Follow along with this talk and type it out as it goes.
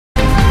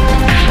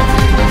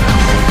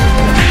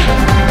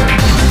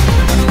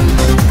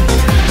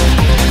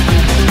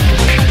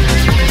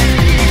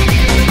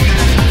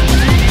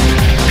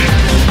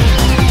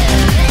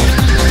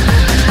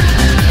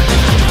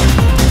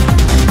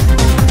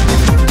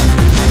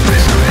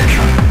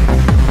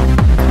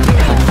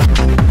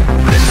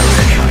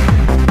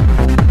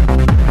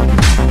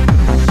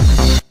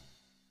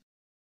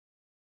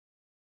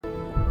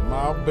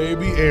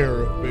baby.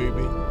 Arif,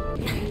 baby.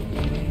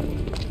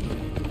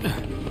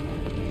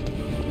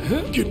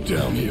 Get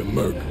down here,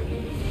 Merc.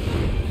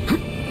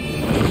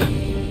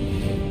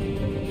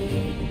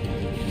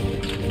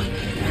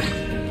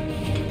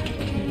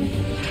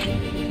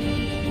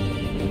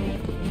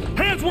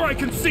 Hands where I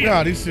can see.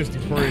 God, these 60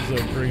 frames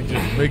upgrades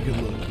just make it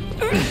look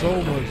so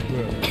much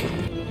better.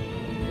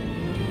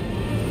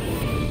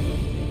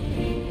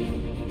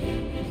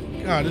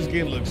 God, this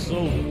game looks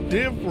so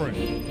different.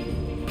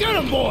 Get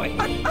him, boy!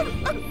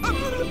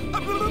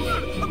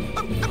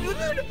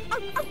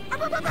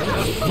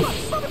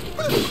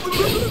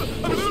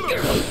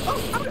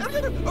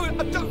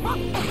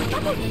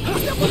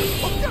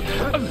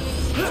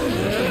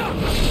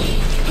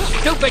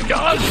 Stupid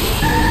dog!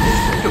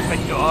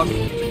 Stupid dog!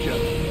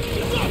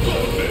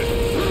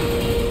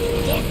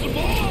 Lost the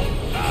ball!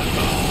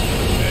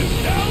 And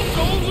down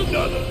goes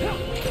another!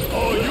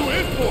 Oh, you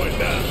in for it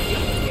now!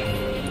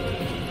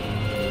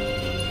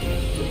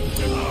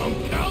 I'm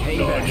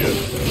counting on you!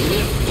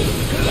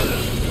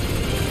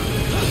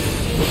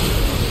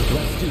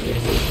 Let's do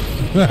this.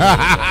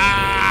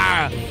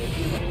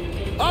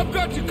 I've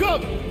got you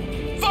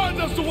covered!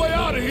 Find us a way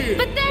out of here!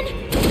 But then...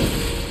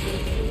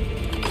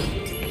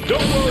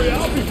 Don't worry,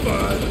 I'll be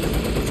fine.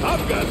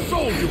 I've got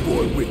Soldier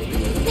Boy with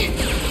me.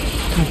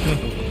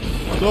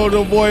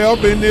 Soldier Boy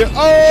up in there.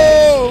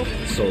 Oh!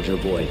 Soldier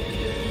Boy.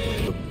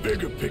 The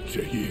bigger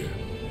picture here.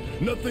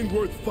 Nothing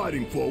worth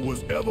fighting for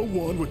was ever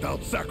won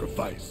without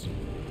sacrifice.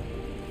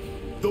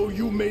 Though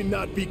you may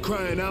not be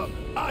crying out,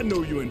 I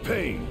know you're in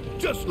pain,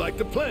 just like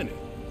the planet.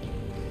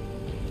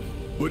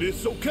 But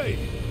it's okay,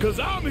 because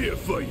I'm here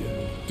for you,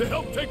 to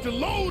help take the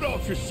load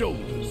off your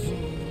shoulders.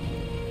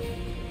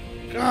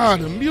 God,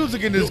 the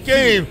music in this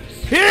game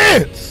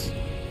hits!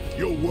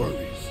 Your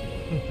worries,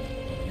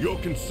 your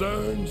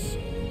concerns,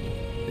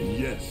 and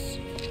yes,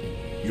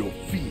 your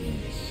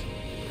fears.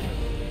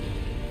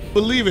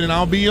 Believe it, and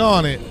I'll be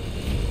on it.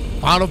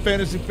 Final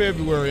Fantasy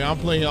February, I'm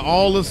playing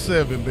all of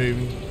 7,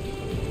 baby.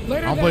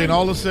 I'm playing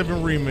all of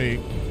 7 Remake.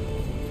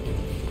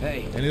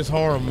 Hey. And it's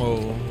horror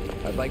mode.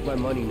 I'd like my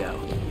money now.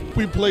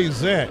 We play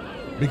Zack,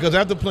 because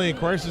after playing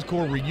Crisis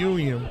Core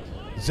Reunion,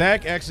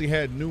 Zack actually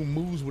had new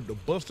moves with the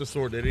Buster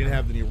Sword that they didn't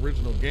have in the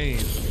original game.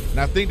 And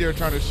I think they're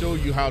trying to show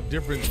you how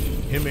different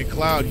him and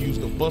Cloud use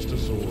the Buster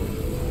Sword.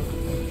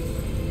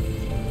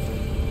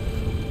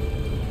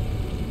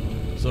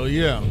 So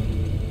yeah.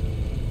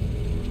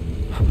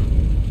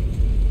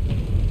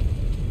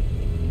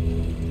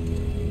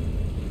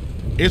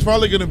 It's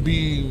probably gonna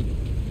be,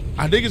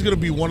 I think it's gonna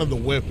be one of the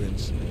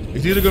weapons.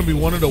 It's either gonna be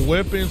one of the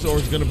weapons or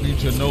it's gonna be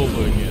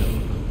Genova again.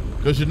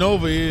 Because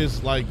Genova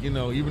is like, you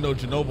know, even though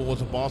Genova was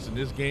a boss in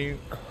this game,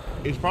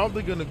 it's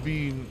probably gonna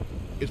be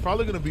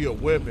a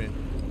weapon.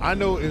 I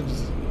know if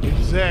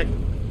Zack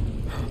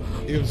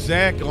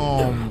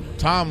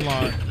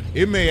timeline,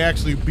 it may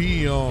actually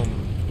be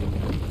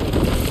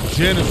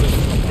Genesis.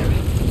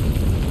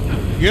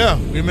 Yeah,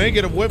 we may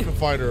get a weapon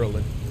fight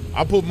early.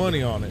 I put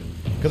money on it.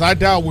 Because I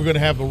doubt we're gonna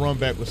have to run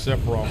back with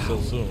Sephiroth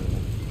so soon.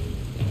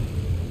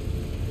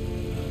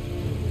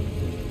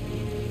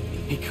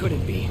 He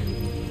couldn't be.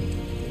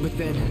 But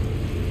then...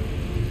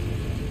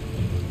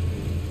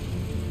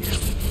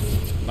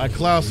 Like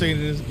Cloud saying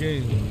in this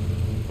game.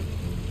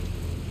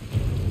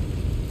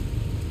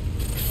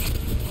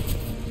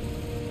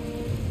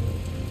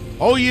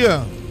 Oh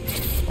yeah.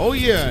 Oh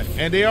yeah.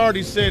 And they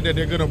already said that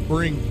they're gonna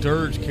bring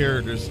Dirge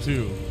characters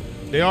too.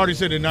 They already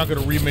said they're not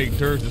gonna remake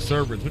Dirge the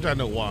Servants, which I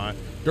know why.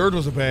 Dirge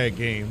was a bad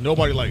game.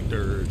 Nobody liked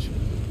Dirge.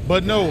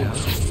 But no,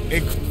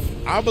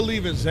 I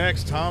believe in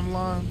Zack's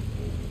timeline.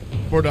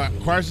 For the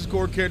Crisis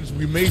Core characters,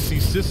 we may see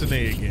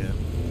Cicene again.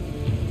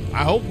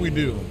 I hope we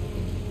do.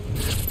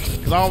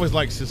 Because I always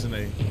like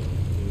Cicene.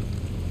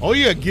 Oh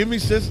yeah, give me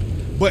Cicene.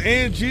 But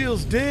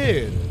Angeal's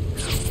dead.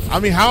 I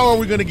mean, how are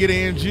we going to get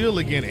Angeal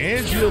again?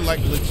 Angeal, like,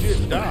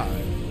 legit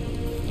died.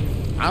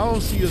 I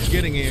don't see us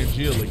getting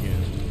Angeal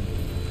again.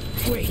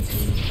 Wait.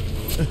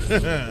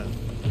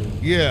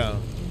 Yeah.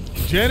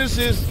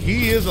 Genesis,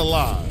 he is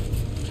alive.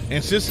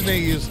 And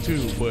Cicene is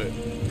too, but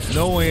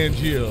no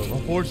Angeal.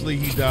 Unfortunately,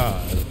 he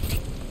died.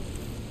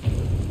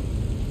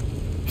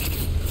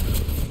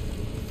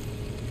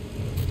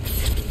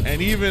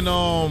 And even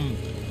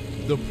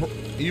the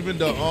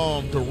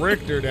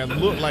director that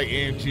looked like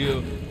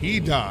Angeal, he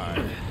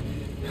died.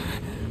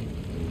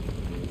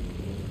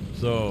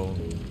 So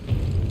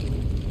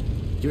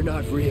You're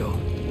not real.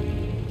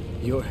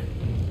 You're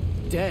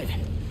dead.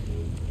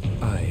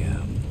 I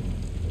am.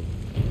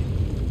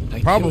 I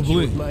Probably. killed you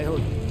with my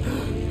own...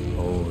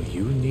 Oh,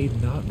 you need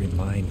not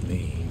remind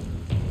me.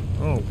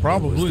 Oh, It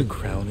probably. was the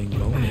crowning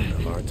moment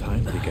of our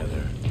time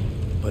together.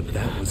 But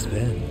that was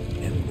then,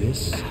 and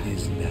this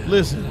is now.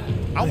 Listen,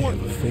 I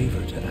have a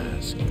favor to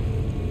ask.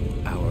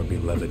 Our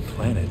beloved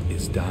planet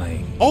is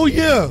dying. Oh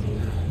yeah,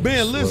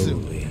 man.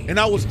 Listen, Slowly. and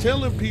I was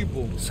telling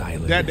people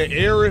Silently. that the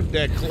Arif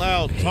that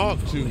Cloud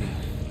talked to.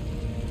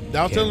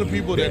 I was telling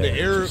people that the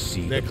bear to Arif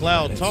see that the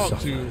Cloud planet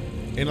talked suffer?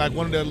 to in like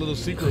one of that little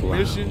secret Cloud,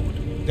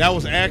 mission that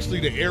was actually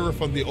the error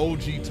from the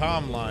OG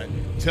timeline,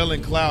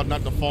 telling Cloud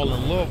not to fall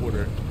in love with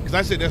her. Because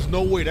I said, there's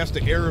no way that's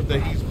the error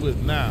that he's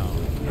with now.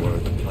 For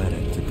the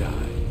planet to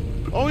die.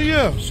 Oh,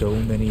 yeah. So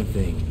many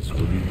things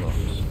will be lost.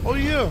 Oh,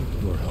 yeah.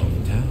 Your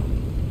hometown,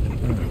 an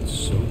earth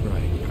so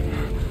bright.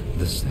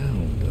 The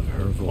sound of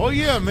her voice. Oh,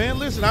 yeah, man.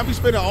 Listen, I be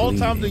spending all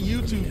time on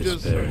YouTube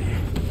just...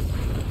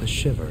 The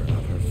shiver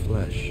of her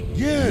flesh.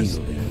 Yes,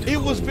 it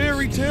was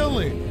very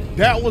telling.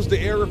 That was the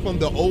error from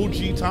the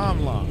OG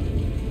timeline.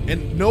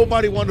 And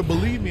nobody wanted to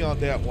believe me on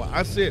that one.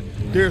 I said,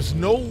 there's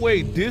no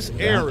way this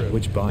era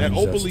which binds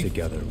that us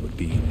together would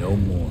be no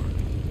more.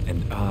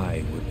 And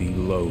I would be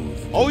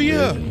loath to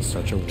live in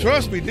such a world.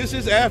 Trust me, this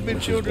is Advent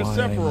Which Children is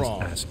why I must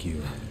Sephiroth. ask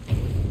you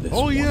this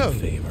Oh yeah, one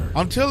favor.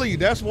 I'm telling you,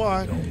 that's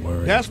why. Don't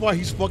worry. That's why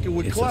he's fucking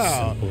with It's a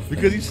Cloud, simple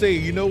because thing. he's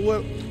saying, you know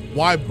what?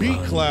 Why beat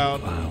Run,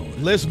 Cloud?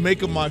 Cloud. Let's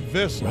make him my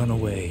vessel. Run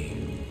away.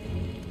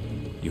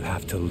 You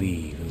have to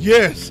leave.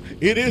 Yes,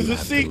 it is You a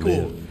have to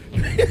sequel.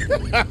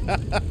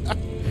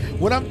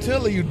 What I'm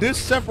telling you, this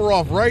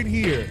Sephiroth right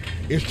here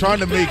is trying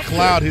to make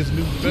Cloud his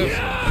new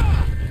vessel.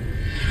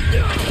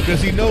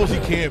 Because he knows he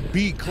can't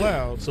beat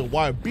Cloud, so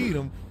why beat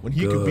him when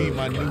he can beat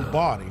my new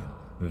body?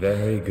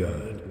 Very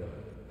good.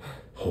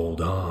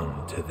 Hold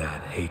on to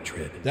that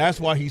hatred. That's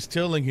why he's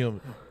telling him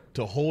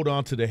to hold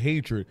on to the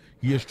hatred.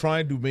 He is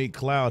trying to make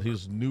Cloud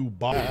his new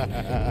body.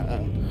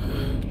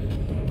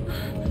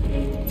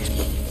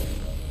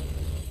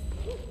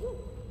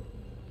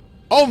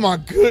 Oh my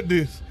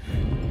goodness.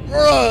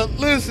 Bruh,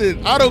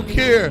 listen, I don't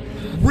care.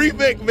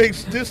 Remake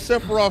makes this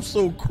Sephiroth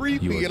so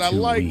creepy and I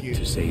like weak it.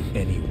 to save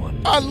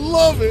anyone. I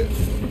love it.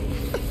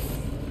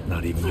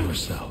 Not even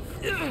yourself.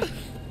 I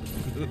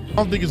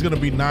don't think it's gonna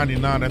be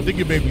 99. I think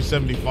it may be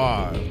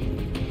 75.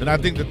 And I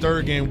think the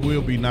third game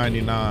will be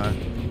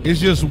 99. It's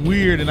just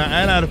weird, and I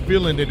had a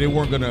feeling that they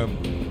weren't gonna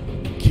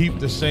keep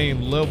the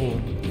same level.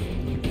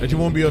 That you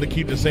won't be able to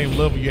keep the same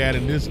level you had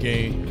in this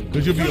game,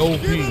 because you'll be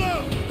OP. Give it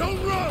up!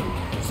 Don't run!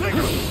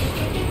 Signal!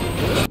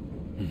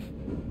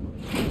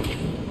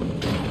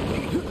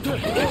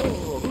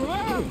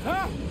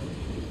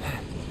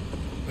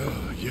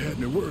 You had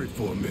me worried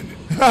for a minute.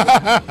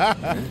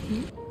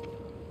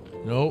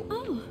 Nope.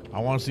 Oh. I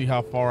want to see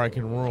how far I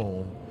can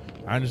roam.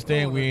 I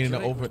understand we ain't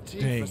in the over.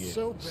 Drake Dang was it.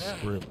 so bad.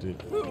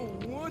 Scripted. Who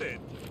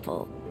wouldn't?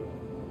 Well,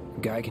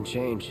 guy can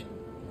change.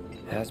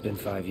 Has been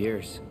 5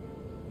 years.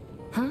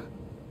 Huh?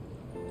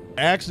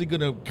 Actually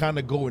gonna kind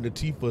of go into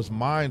Tifa's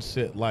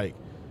mindset, like,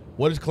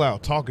 what is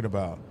Cloud talking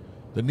about?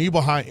 The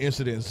Nibelheim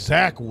incident,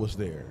 Zack was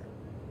there.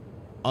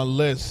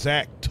 Unless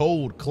Zack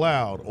told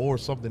Cloud or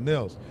something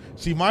else.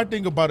 See, my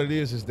thing about it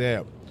is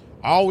that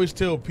I always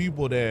tell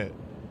people that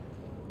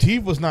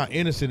Tifa's not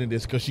innocent in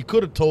this, because she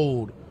could have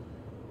told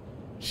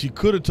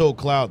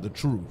Cloud the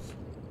truth.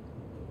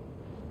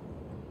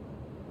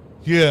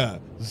 Yeah,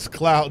 this is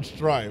Cloud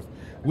Strife,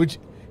 which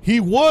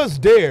he was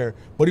there,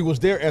 but he was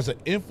there as an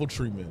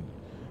infantryman.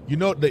 You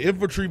know, the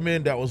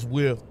infantryman that was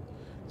with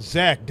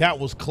Zack, that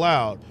was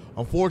Cloud.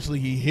 Unfortunately,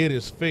 he hid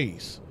his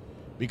face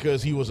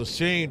because he was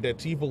ashamed that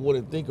Tifa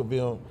wouldn't think of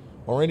him,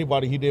 or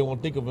anybody he didn't want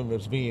to think of him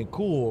as being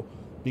cool,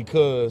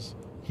 because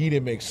he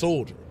didn't make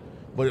Soldier.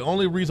 But the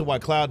only reason why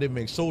Cloud didn't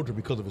make Soldier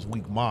because of his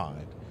weak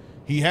mind.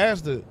 He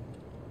has the,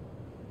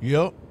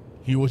 yep,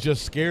 he was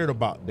just scared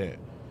about that.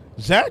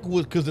 Zack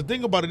was, because the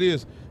thing about it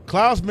is,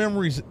 Cloud's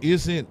memories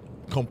isn't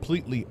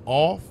completely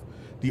off.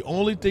 The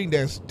only thing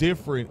that's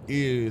different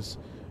is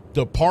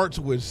the parts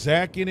with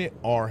Zack in it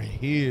are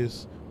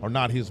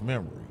not his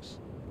memories.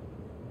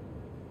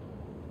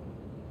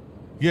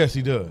 Yes,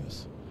 he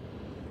does.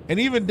 And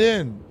even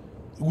then,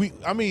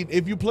 I mean,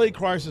 if you play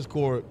Crisis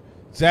Core,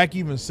 Zack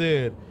even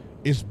said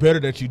it's better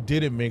that you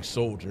didn't make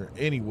Soldier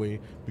anyway,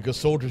 because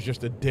Soldier's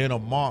just a den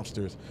of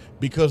monsters.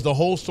 Because the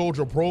whole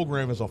Soldier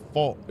program is a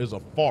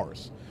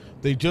farce.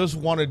 They just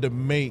wanted to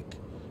make,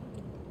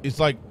 it's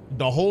like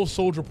the whole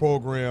Soldier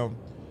program,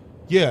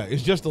 yeah,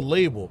 it's just a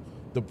label.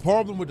 The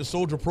problem with the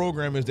Soldier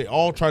program is they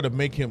all try to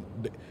make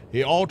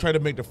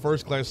the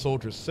first class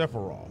soldier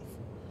Sephiroth.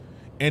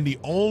 And the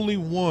only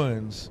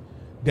ones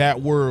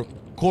that were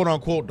quote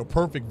unquote the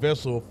perfect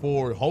vessel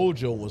for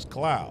Hojo was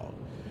Cloud.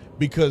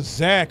 Because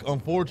Zack,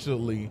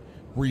 unfortunately,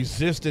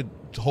 resisted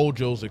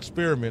Hojo's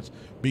experiments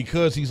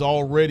because he's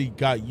already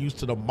got used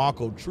to the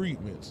Mako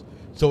treatments.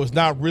 So it's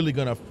not really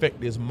gonna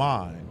affect his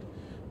mind.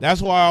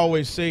 That's why I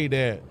always say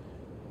that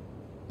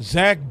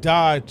Zack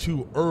died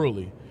too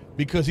early,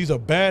 because he's a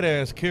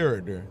badass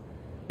character,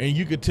 and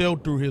you could tell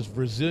through his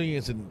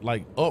resilience and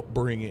like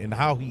upbringing and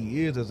how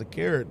he is as a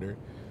character,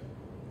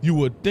 you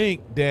would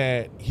think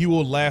that he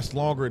will last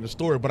longer in the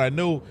story. But I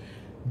know,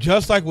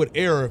 just like with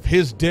Aerith,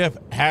 his death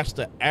has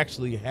to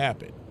actually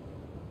happen.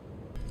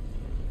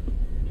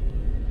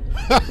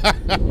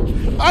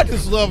 I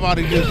just love how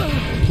they just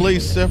play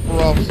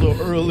Sephiroth so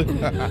early.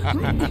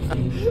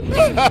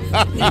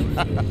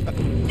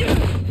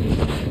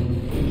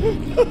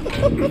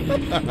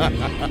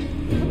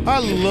 I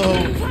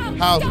love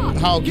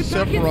how Get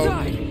back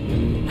Sephiroth. inside.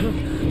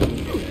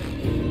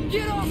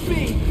 Get off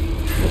me!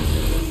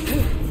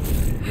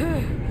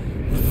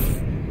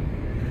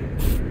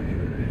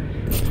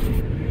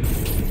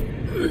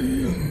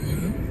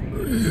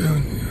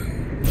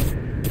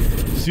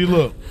 See,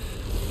 look,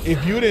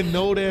 if you didn't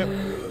know that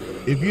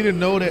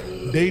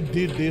they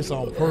did this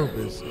on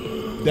purpose,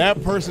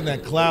 that person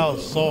that Cloud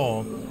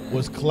saw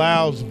was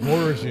Cloud's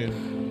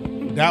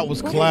version. That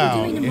was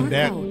Cloud in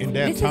that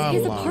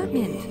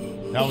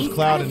timeline. That was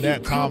Cloud in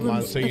that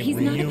timeline saying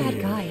reunion. Not a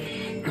bad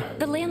guy.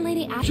 The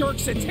landlady asked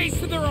jerks a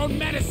taste of their own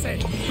medicine.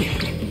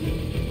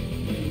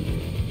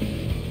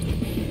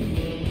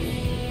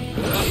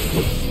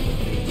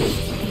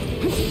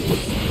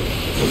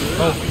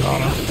 Oh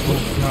God,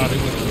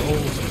 it was the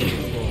old school.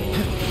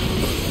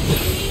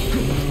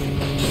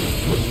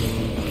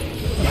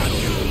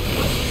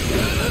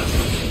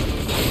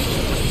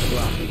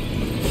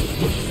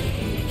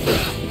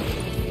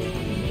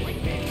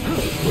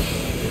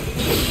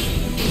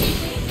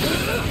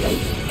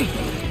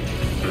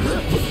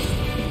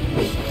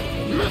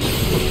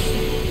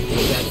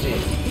 That's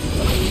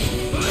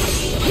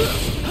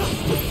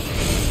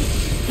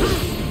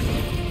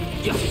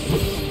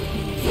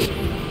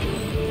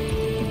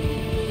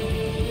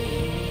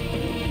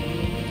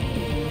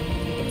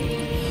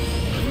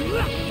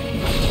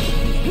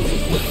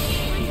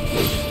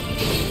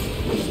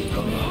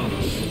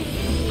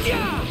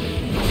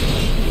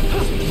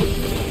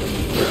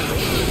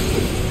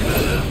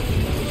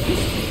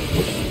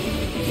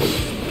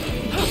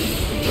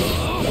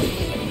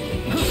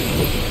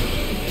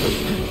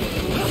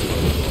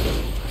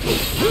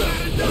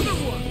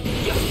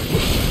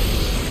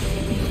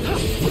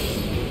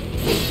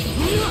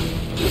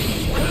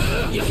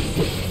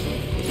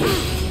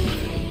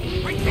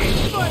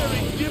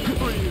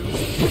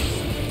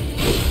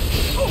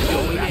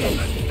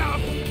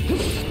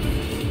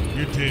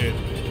it.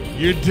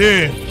 You're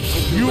dead.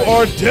 You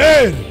are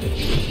dead.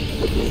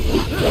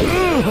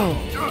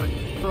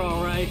 We're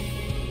all right.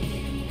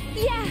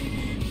 Yeah!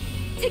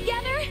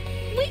 Together,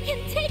 we can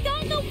take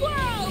on the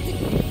world!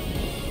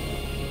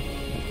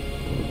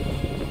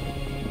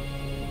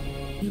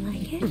 You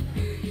like it?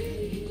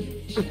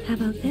 How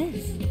about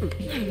this? Or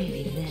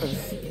maybe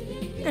this?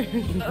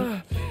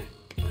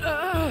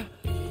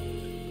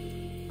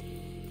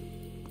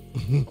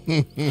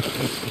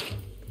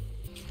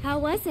 How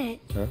was it?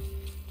 Huh?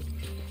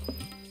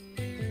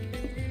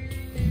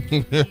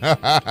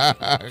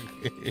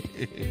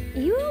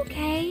 You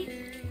okay?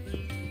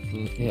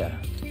 Yeah.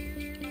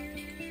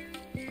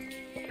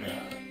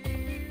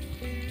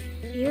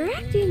 You're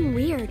acting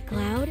weird,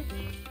 Cloud.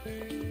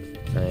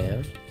 I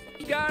am?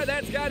 Guy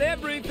that's got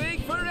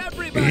everything for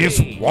everybody. It's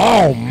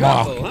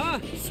Walmart. Couple, huh?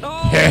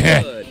 So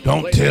good.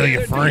 Don't Play tell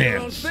your together, do your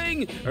own friends.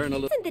 thing, earn a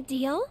little. Isn't the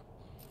deal?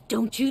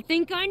 Don't you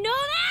think I know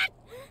that?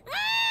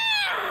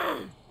 Ah!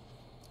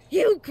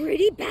 You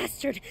greedy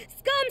bastard!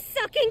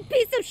 Scum-sucking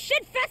piece of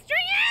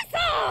shit-festering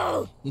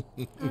asshole!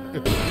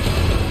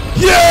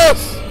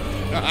 Yes!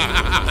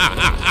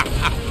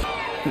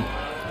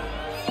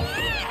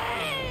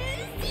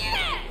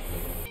 Yes!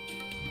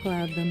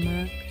 Cloud the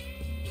Muck.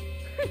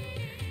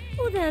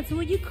 Well, that's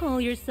what you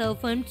call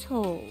yourself, I'm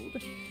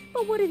told.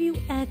 But what have you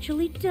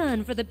actually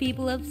done for the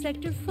people of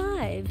Sector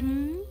 5,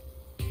 hmm?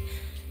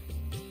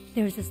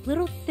 There's this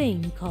little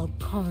thing called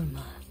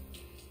karma.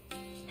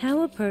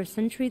 How a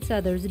person treats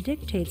others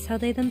dictates how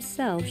they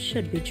themselves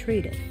should be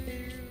treated.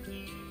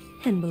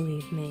 And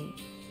believe me,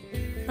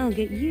 I'll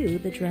get you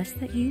the dress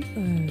that you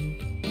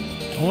earned.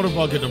 I wonder if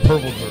I'll get the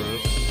purple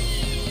dress.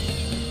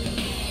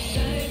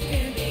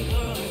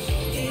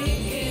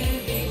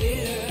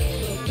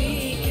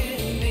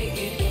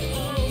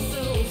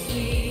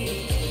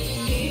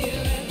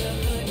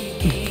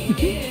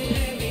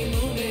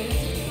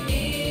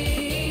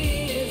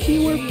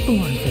 You were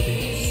born for this.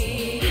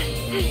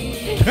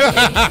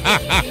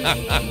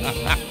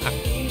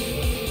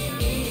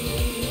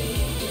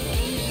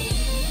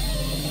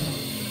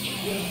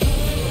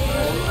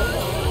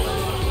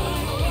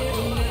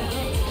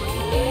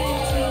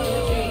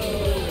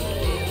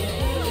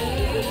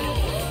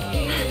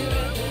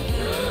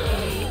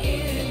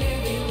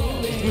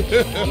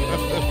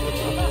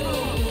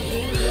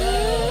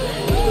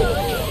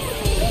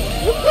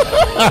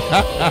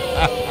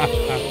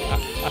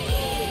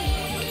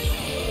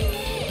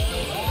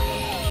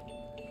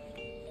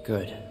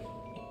 Good.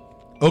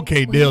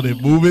 Okay, nailed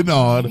it. Moving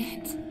on.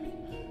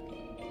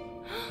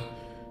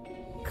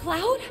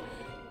 Cloud?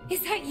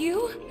 Is that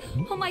you?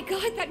 Oh my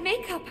god, that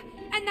makeup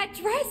and that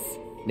dress!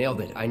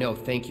 Nailed it. I know.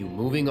 Thank you.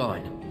 Moving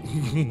on.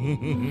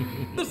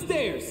 The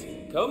stairs.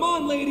 Come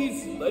on,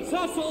 ladies. Let's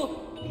hustle.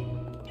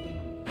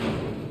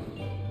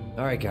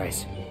 All right,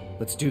 guys.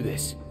 Let's do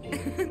this.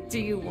 Do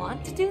you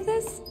want to do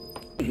this?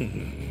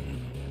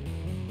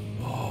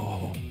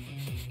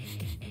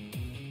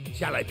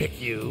 Shall I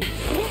pick you?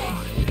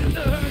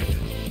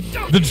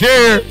 The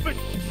chair.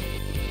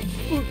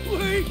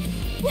 Wait.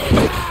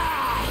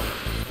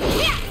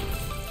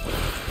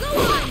 Go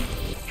on!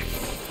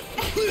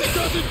 It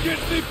doesn't get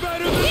any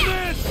better than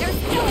this.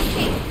 There's no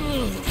escape!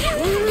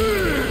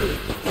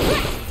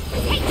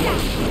 Take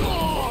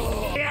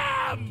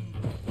that!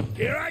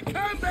 Here I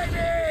come,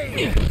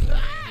 baby.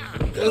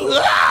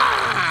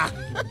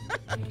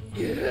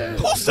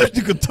 Who said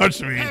you could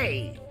touch me?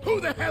 Hey, who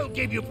the hell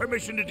gave you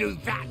permission to do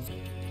that?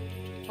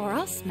 Or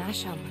I'll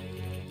smash them.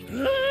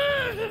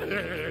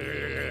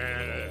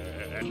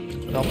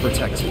 I'll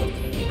protect you.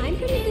 I'm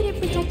pretty good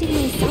at protecting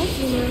myself,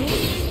 you know.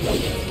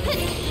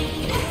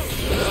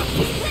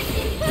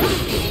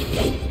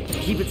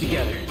 Keep it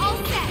together. All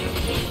set.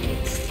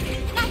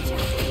 Gotcha.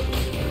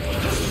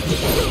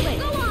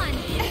 Go on.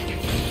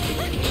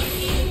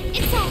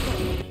 It's over.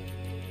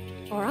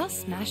 Or I'll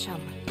smash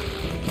them.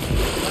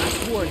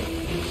 Last warning.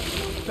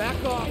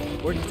 Back off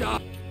or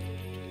die.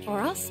 Or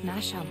I'll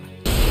smash them.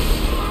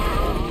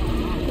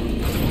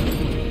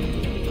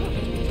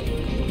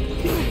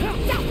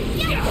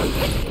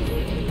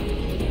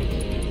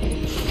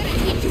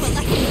 Teach you a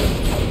lesson.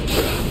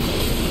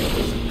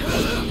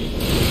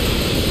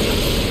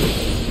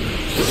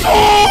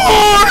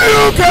 Oh,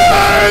 you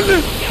can!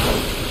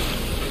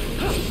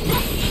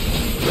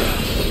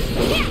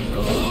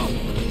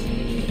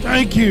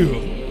 Thank you.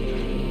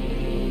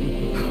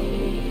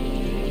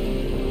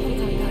 Hold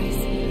on, guys.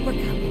 We're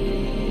coming.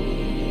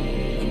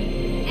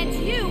 And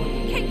you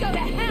can go to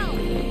hell!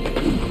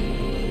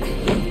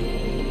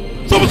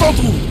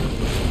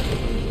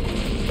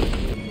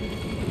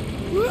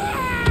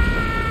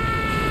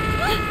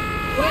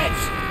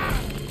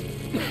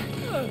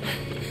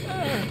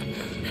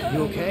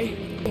 You okay?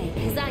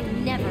 Because I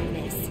never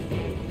miss.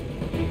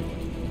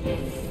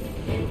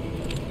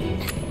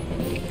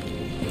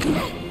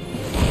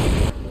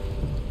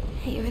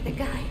 You're the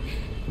guy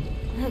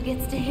who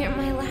gets to hear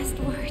my last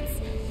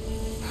words.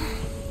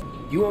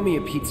 You owe me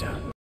a pizza.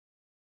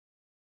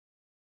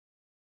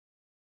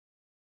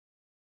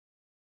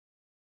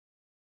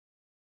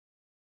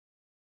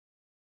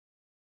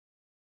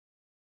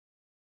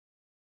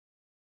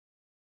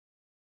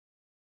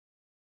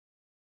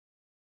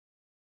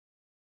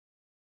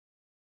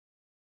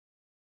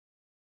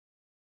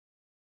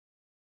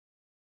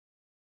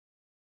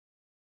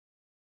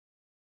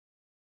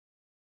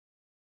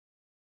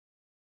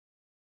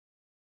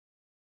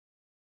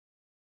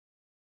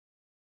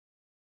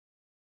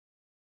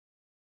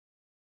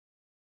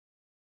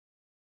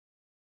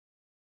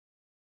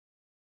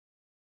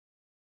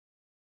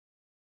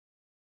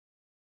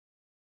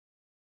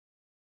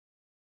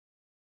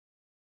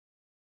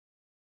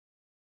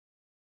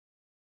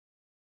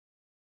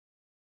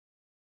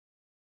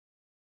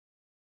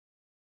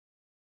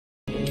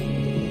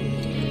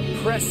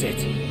 Press it.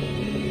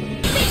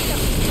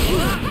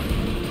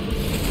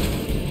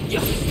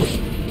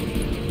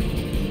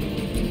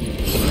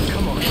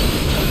 Come on.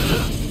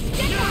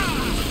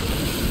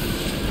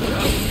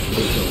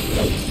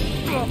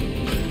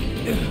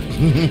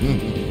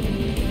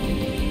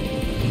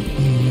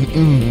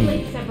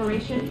 Link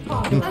separation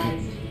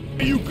authorized.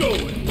 Where you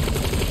going?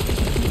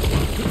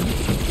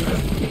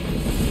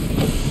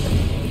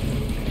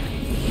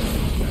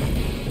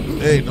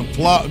 Hey, the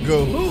plot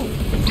go.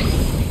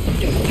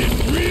 Get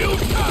real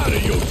tired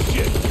of your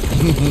shit.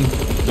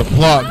 The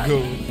plot go.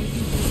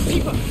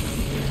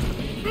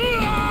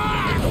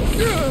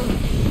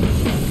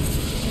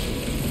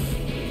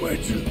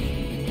 Where'd you?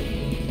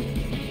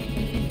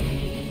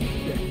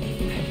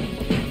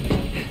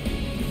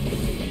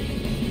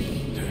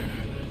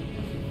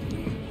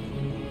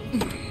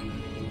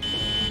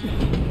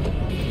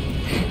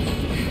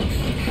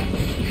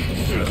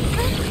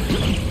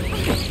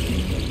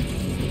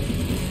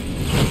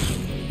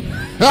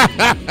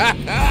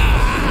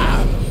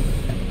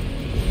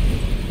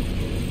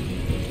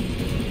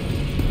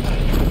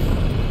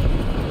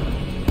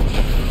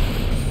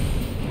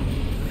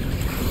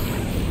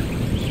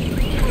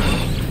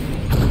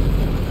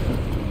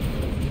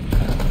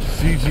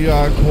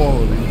 CGI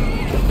quality.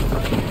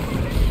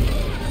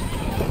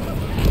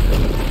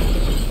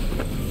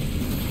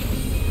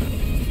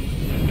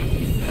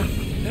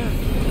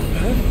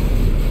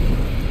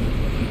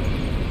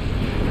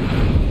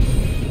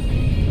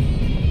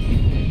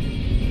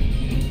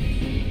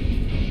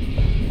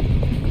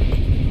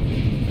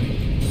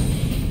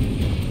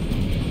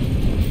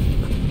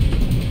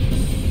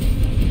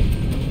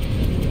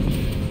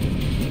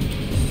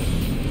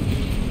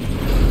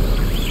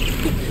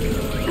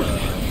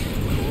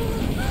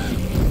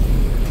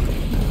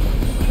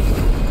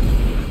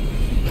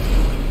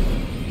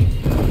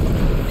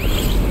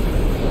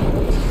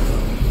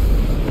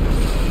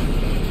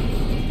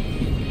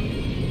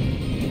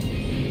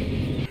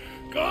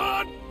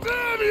 God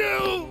damn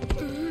you!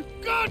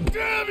 God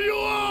damn you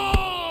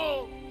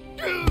all!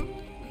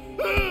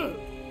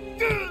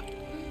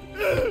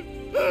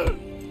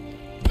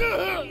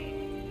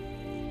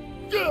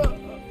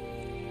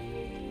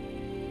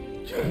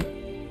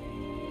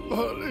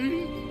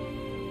 Marlene.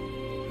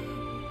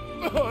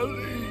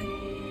 Marlene.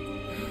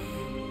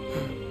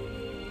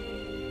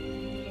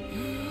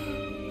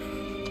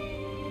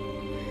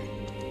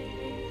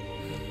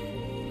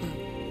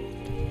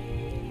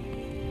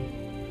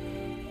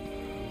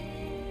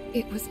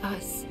 It was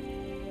us.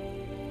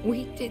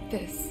 We did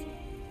this.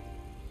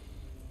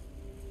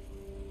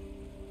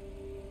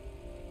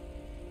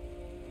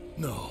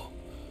 No.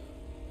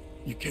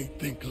 You can't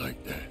think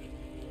like that.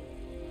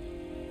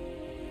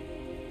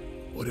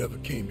 Whatever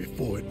came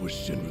before it was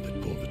Shinra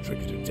that pulled the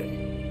trigger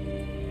today.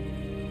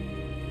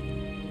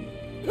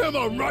 Am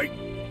I right?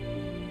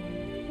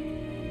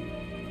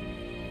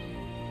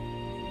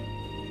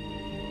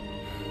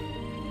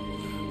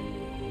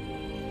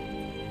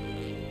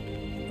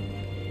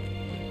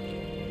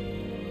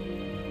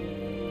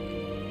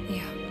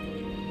 Yeah.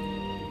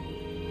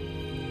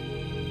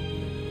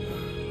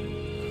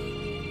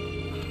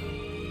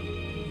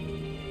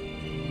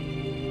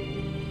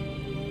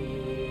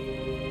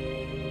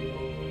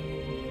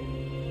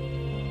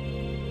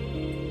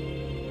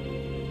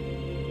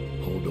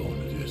 Hold on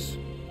to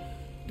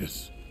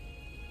this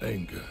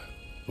anger,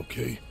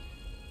 okay?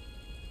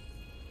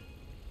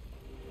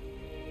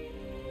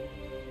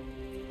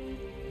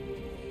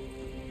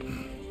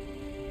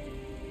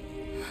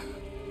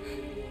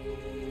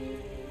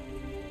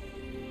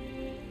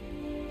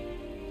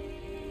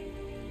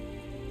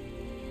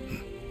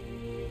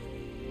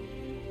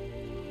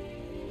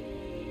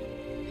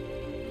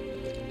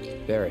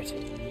 Barrett.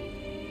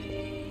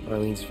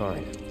 Marlene's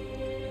fine.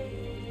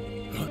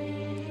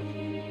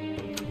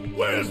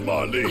 Where's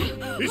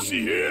Marlene? Is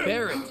she here?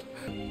 Barrett!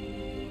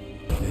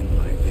 In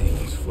my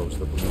veins flows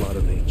the blood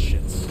of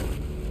ancients.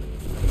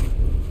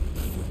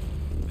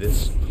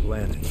 This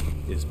planet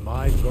is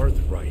my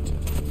birthright.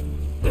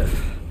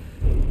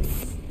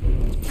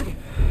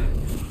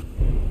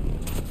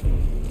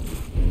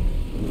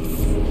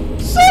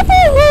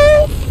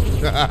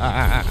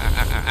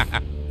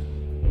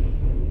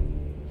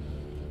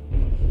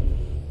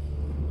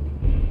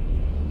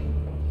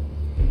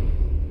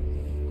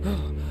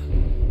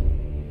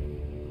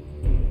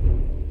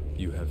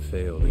 You have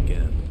failed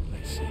again,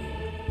 I see.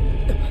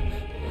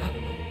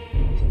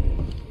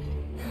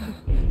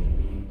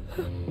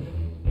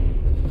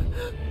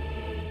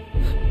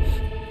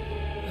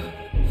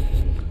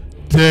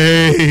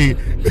 Dang.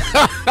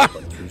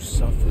 But through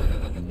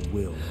suffering, you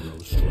will grow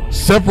strong.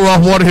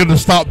 Sephiroth wanted him to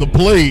stop the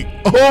plate.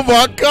 Oh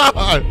my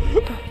god.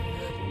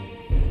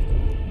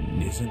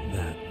 Isn't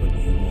that what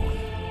you want?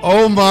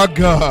 Oh my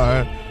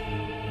god.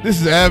 This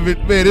is Avid,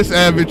 man, this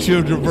Avid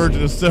Children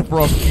version of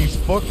Sephiroth keeps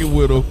fucking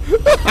with him.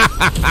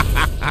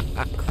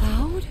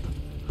 Cloud?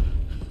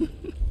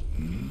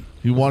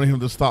 He wanted him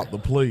to stop the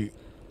plate.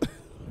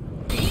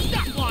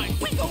 That line,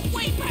 we go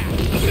way back.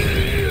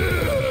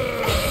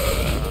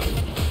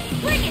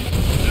 Bring it!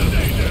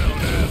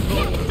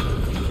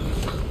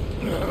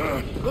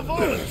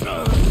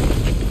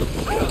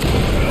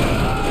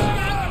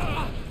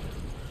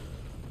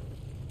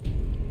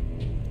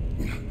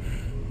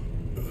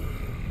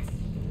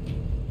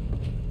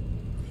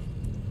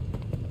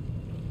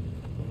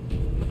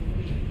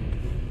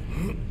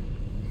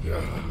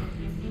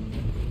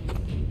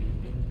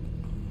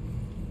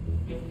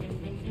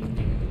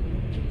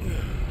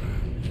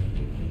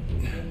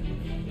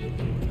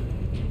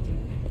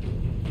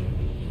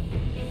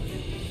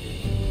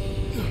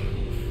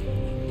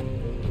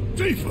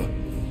 Tifa!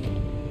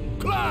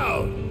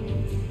 Cloud!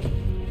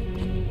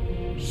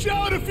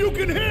 Shout if you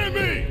can hear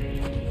me!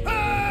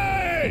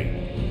 Hey!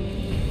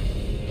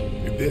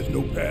 If there's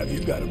no path, you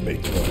gotta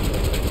make one.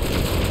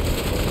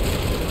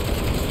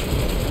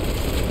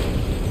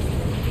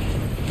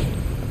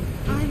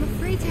 I'm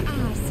afraid to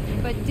ask,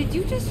 but did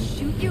you just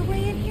shoot your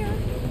way in here?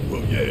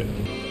 Well, yeah.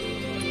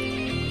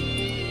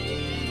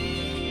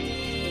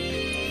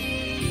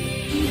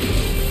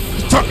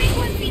 The big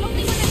one's the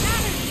only one that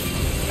matters!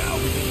 Now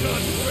we can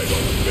concentrate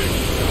on the big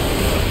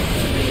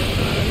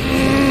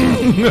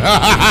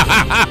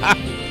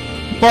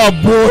My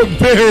boy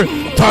Barry,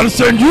 time to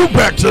send you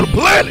back to the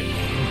planet.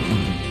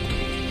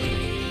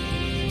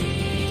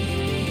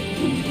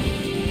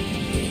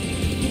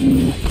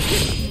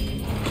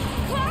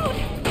 Cloud!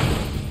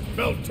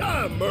 About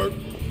time, Merc.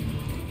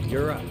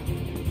 You're up.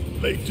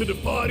 Late to the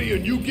party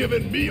and you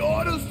giving me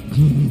orders?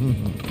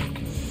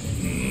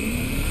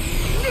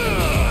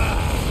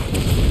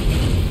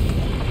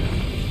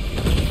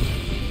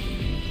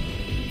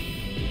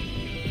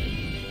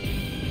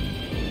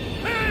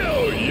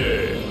 Hell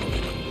yeah!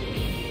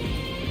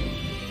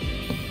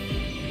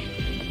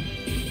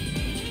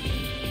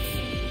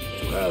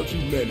 So how'd you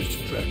manage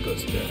to track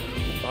us down?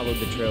 Followed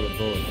the trail of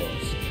bullet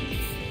holes.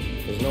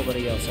 There's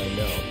nobody else I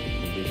know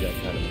who did that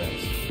kind of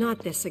mess. Not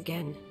this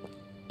again.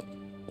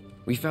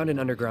 We found an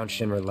underground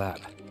Shinra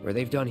lab, where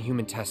they've done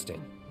human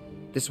testing.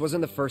 This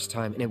wasn't the first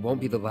time, and it won't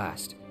be the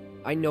last.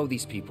 I know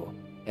these people,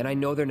 and I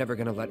know they're never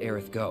gonna let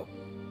Aerith go.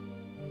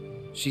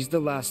 She's the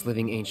last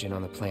living ancient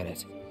on the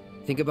planet.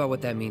 Think about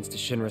what that means to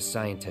Shinra's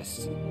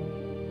scientists.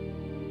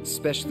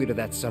 Especially to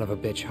that son of a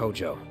bitch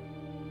Hojo.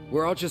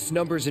 We're all just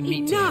numbers and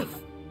meat to him. Enough!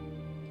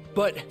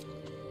 But...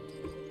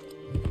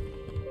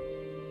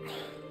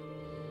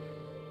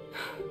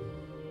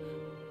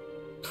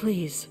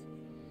 Please,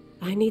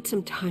 I need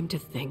some time to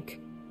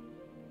think.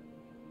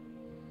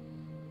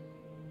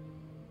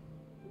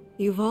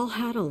 You've all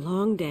had a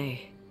long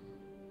day.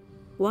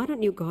 Why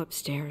don't you go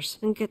upstairs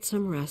and get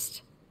some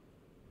rest?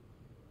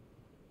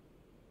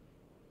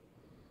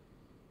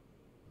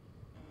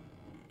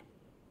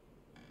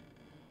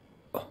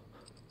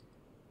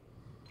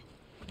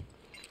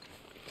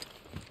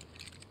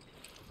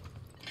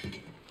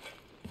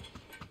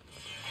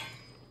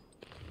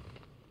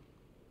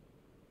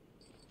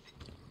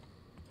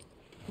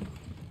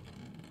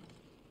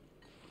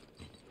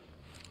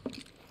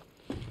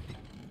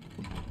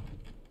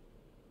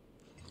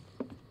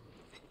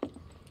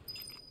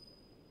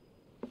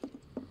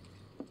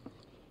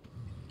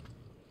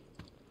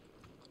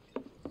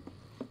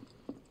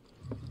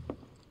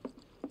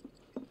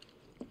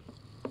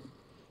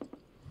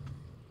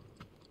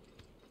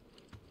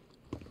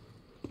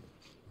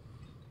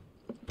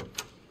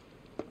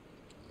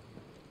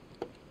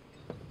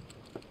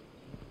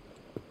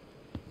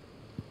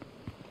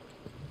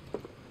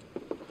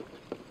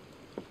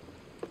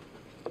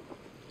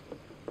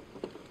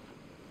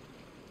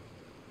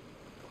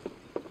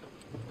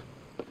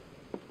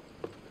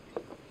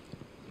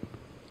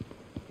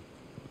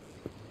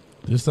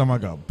 This time I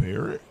got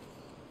Barrett?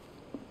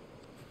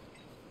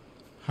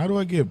 How do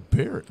I get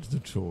Barrett the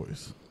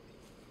choice?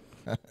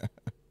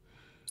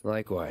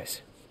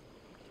 Likewise.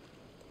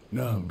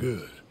 No, I'm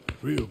good.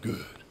 Real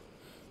good.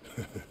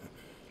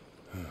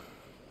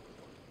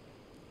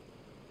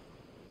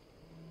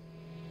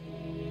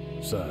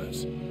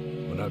 Besides,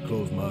 when I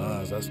close my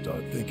eyes, I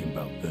start thinking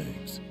about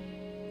things.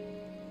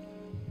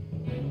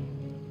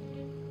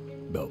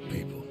 About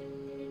people.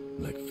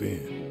 Like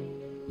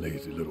Finn.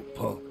 Lazy little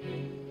punk.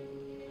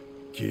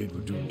 Kid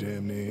would do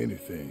damn near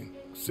anything,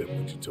 except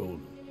what you told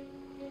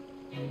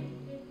him.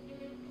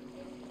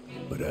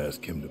 But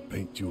ask him to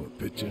paint you a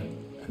picture,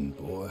 and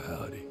boy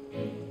howdy.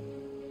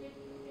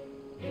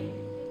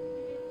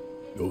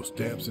 Those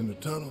stamps in the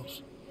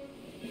tunnels?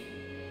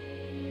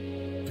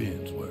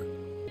 Finn's work.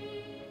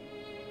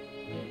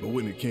 But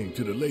when it came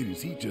to the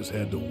ladies, he just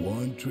had the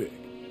one trick.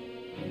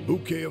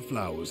 Bouquet of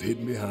flowers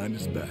hidden behind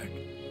his back.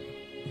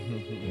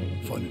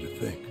 Funny to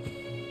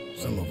think,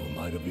 some of them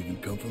might have even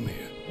come from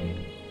here.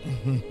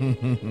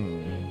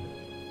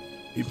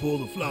 He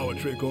pulled a flower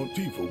trick on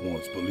Tifa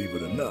once, believe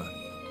it or not.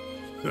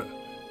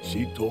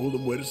 She told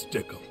him where to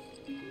stick them.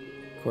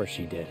 Of course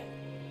she did.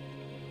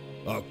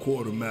 Our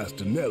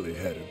quartermaster Nellie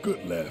had a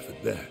good laugh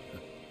at that.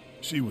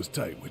 She was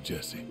tight with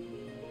Jesse.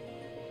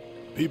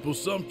 People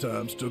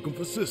sometimes took them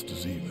for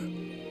sisters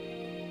even.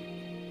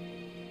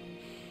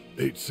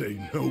 They'd say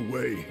no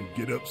way and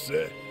get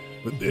upset,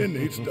 but then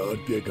they'd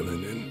start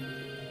giggling and,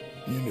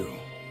 you know.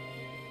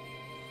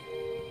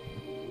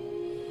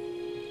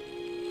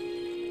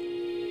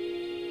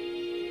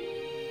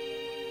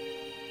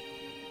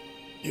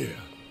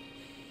 Yeah,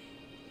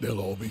 they'll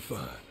all be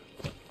fine.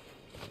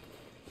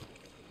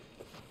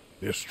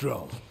 They're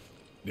strong.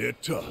 They're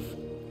tough.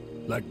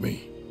 Like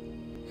me.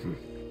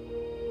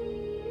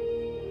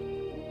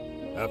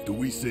 After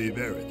we save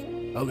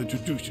Aerith, I'll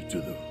introduce you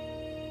to them.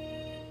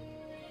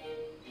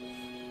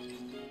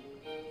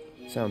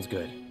 Sounds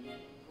good.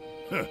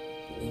 Huh.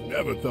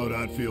 Never thought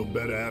I'd feel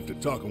better after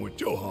talking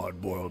with your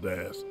hard-boiled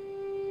ass.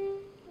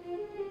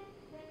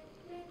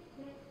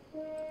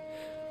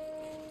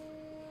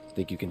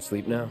 Think you can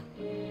sleep now?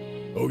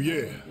 Oh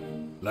yeah,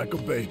 like a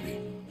baby.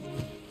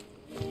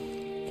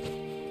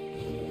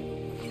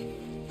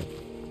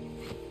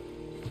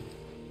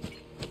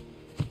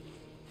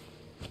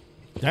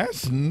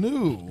 That's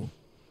new.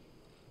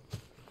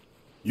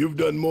 You've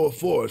done more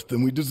for us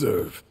than we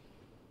deserve.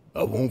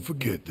 I won't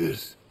forget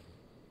this.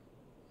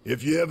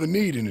 If you ever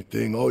need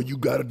anything, all you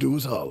gotta do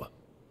is holler.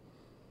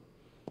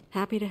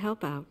 Happy to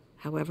help out,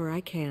 however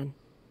I can.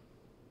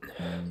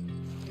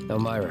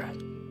 Elmira.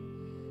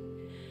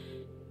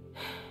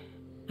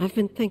 I've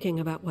been thinking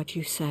about what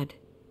you said.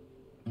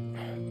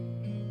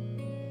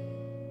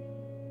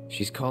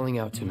 She's calling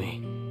out to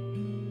me.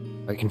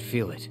 I can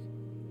feel it.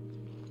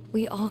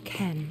 We all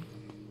can.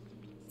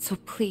 So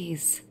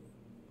please.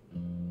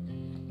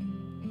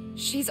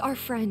 She's our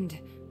friend.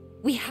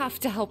 We have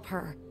to help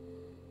her.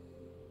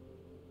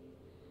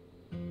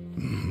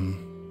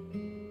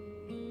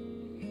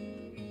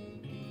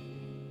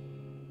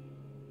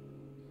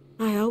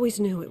 I always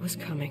knew it was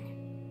coming.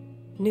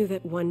 Knew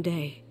that one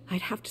day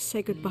I'd have to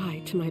say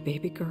goodbye to my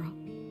baby girl.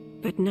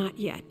 But not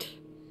yet.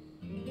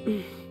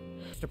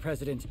 Mr.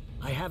 President,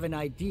 I have an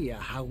idea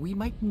how we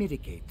might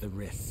mitigate the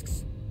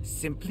risks.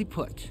 Simply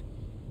put,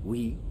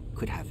 we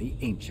could have the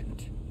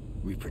Ancient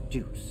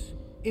reproduce.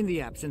 In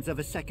the absence of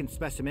a second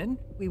specimen,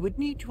 we would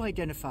need to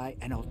identify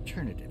an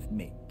alternative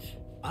mate.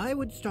 I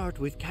would start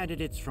with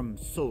candidates from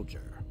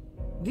Soldier.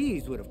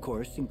 These would, of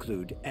course,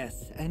 include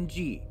S and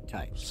G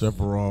types.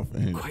 Sephiroth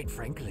and quite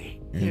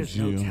frankly, and there's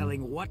no Jill.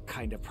 telling what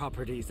kind of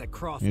properties a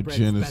crossbred And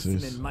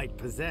Genesis. specimen might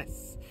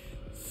possess.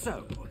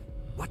 So,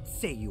 what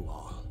say you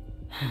all?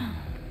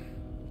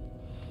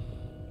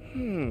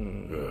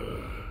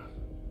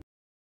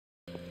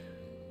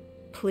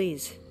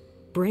 Please,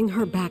 bring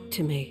her back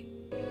to me.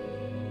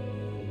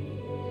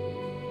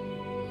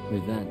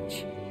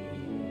 Revenge.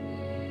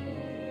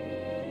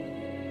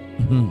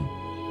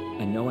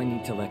 I know I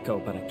need to let go,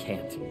 but I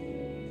can't.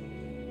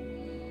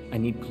 I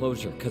need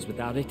closure, because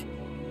without it,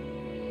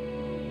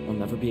 I'll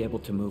never be able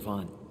to move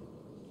on.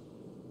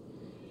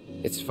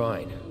 It's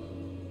fine.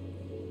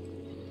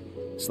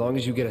 As long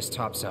as you get us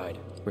topside,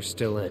 we're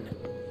still in.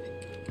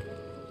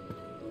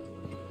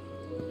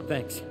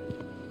 Thanks.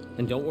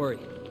 And don't worry.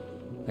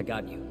 I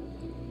got you.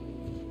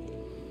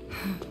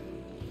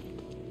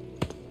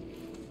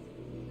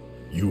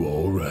 You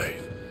all right?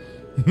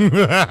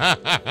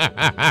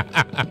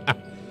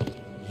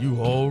 You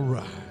all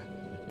right?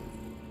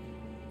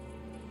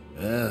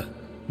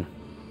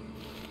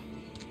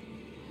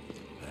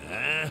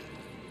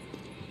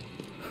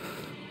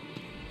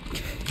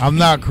 I'm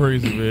not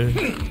crazy, man.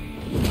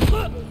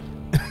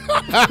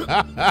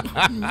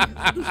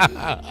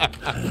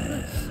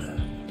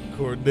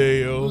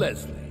 Cordeo.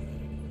 Leslie.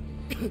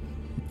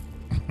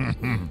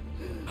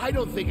 I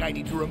don't think I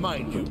need to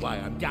remind you why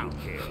I'm down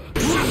here.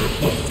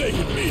 I'm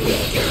taking me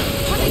down.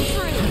 Coming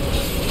through!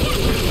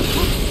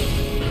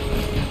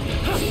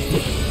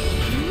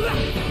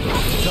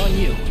 It's on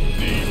you.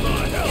 Need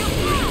my help,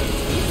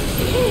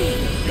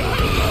 please.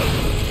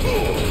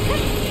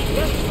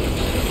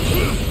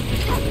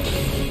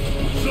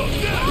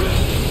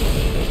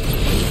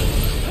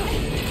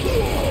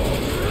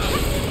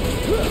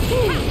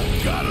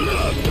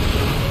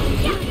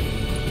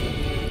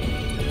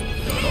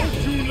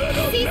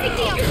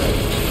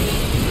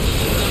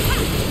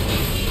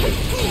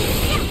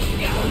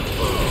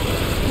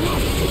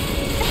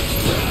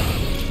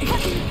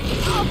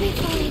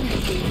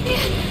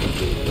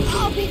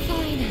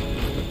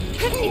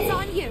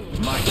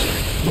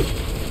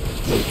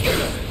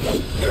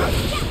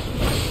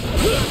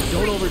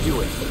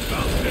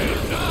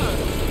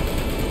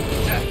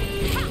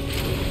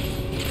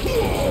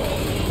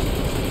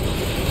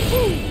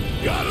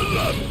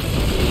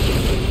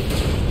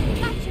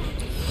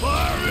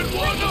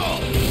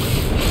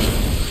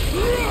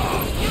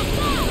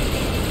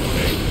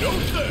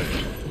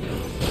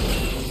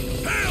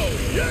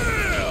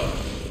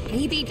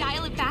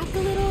 dial it back a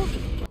little?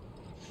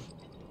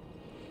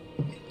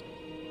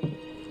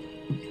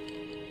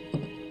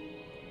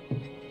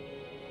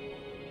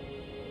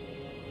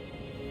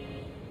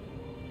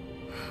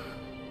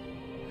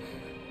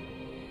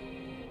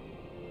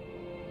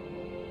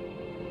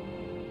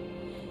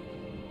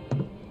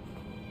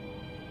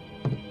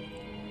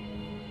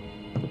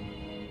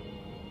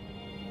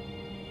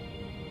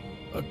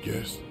 I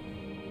guess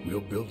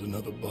we'll build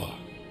another bar.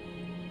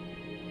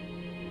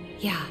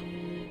 Yeah.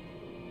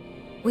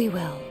 We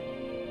will.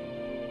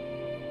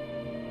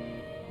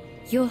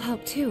 You'll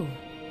help too,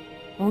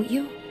 won't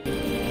you? Give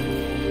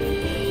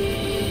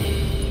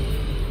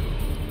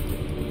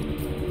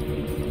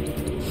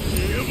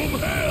 'em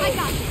hell! I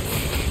got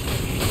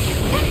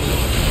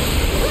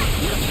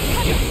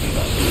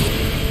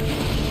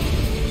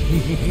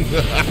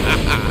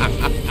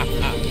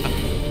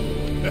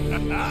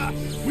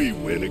this. We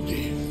win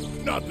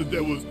again. Not that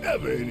there was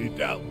ever any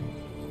doubt.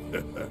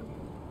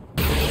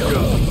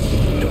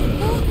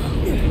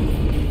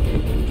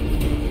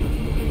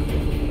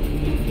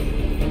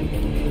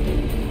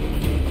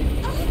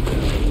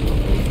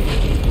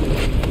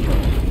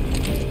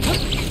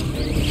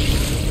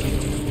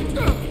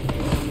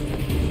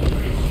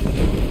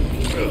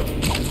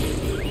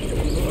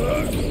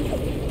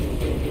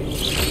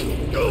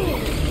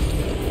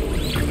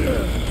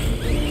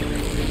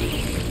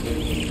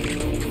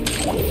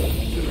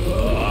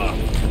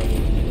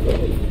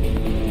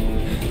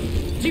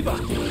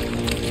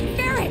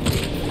 Barrett!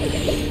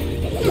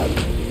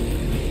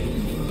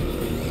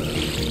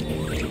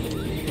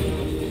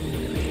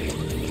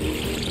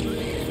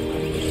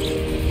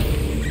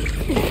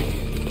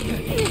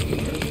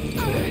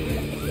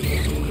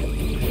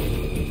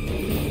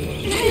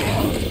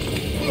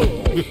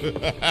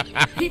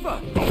 Tifa!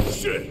 Oh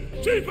shit!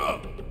 Tifa!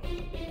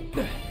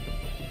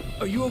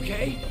 Are you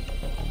okay?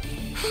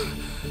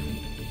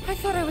 I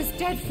thought I was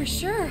dead for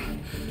sure.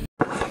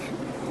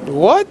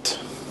 What?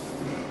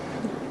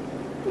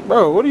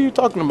 Bro, what are you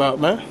talking about,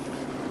 man?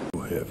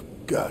 You have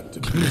got to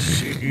be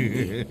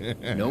shitting me.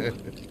 Nope.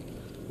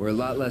 We're a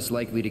lot less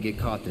likely to get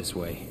caught this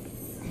way.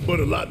 But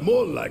a lot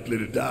more likely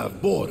to die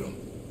of boredom.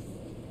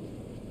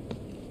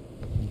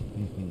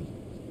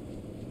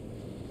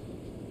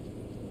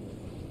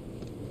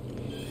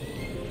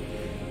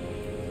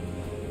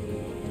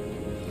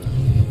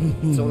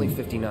 It's only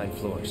 59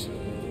 floors.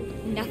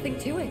 Nothing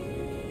to it.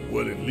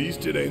 Well, at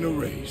least it ain't a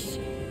race.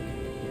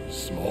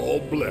 Small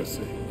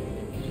blessing.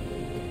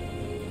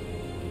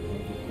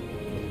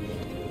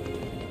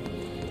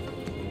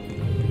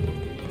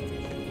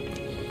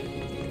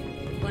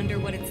 Wonder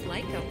what it's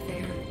like up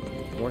there.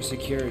 More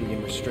security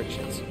and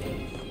restrictions.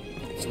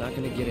 It's not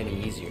gonna get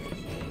any easier.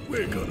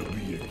 We're gonna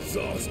be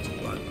exhausted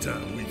by the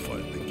time we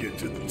finally get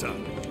to the top.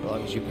 As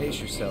long as you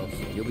pace yourself,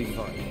 you'll be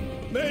fine.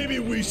 Maybe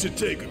we should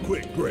take a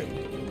quick break.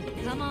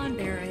 Come on,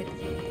 Barrett.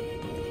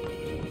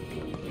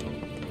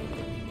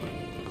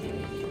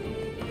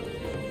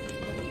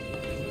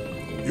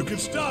 You can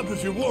stop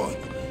if you want.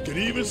 Can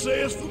even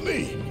say it's for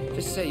me.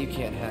 Just say you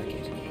can't hack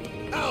it.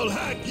 I'll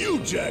hack you,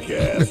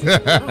 jackass!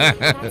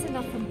 That's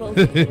enough from both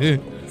of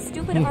you.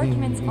 Stupid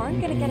arguments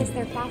aren't gonna get us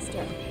there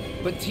faster.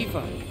 But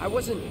Tifa, I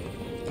wasn't...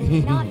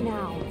 Not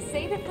now.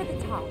 Save it for the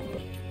top.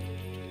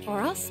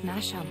 Or I'll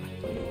smash them.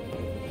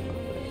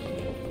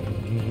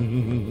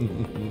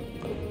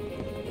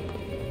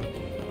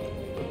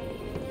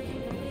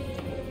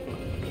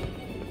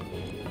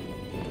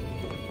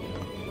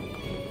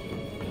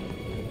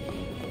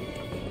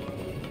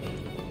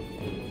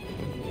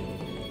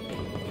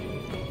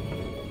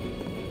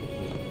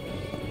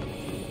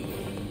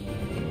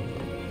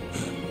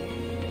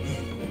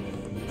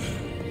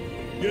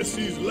 Guess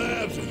these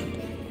labs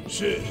and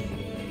shit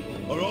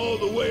are all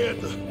the way at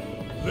the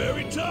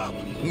very top.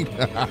 Yep,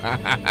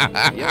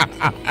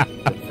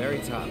 the very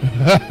top.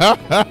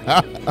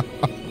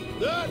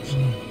 That's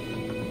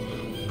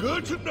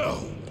good to know.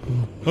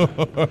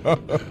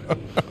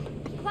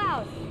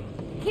 Cloud,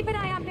 keep an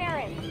eye on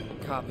Barrett.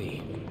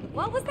 Copy.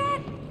 What was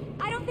that?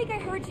 I don't think I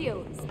heard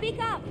you. Speak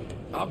up.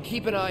 I'll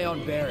keep an eye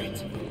on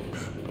Barrett.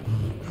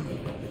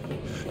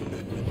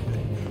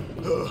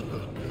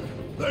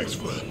 Thanks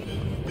for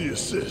the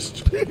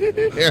assist.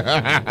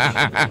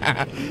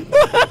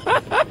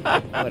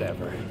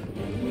 Whatever.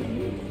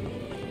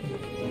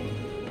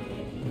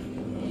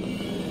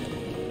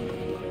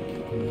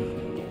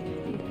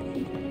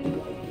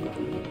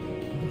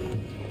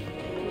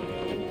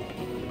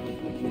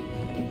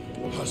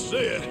 I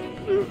said,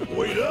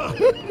 wait up.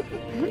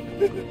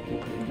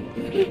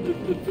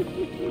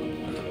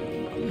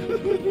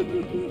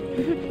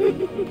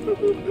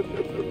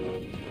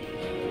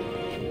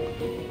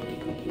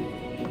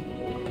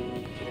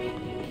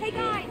 Hey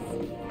guys,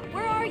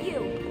 where are you?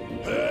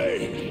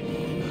 Hey,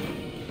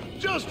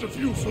 just a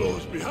few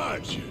floors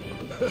behind you.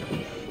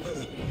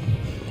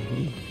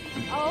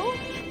 Oh,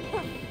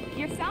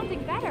 you're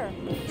sounding better.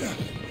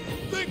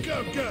 Think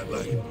I've got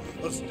like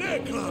a stair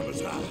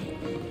climber's high.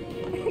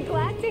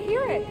 Glad to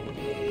hear it.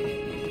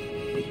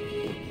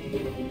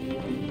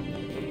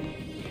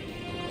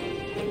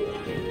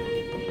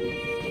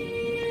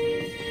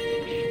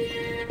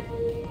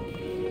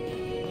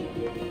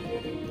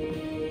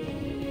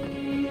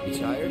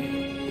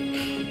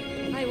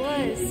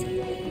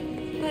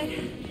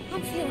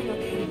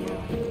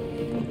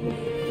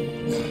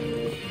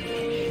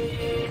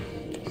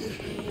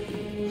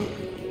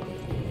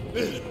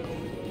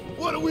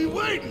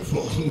 waiting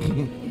for?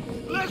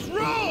 Let's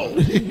roll!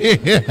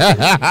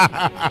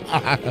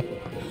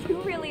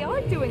 You really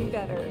are doing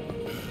better.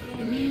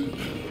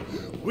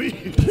 We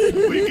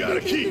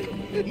gotta keep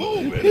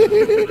moving.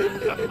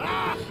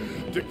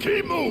 To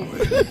keep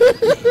moving.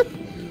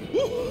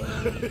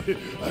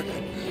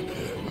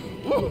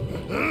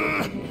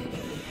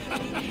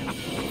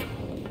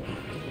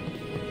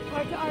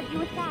 Hard to argue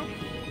with that.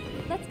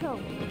 Let's go.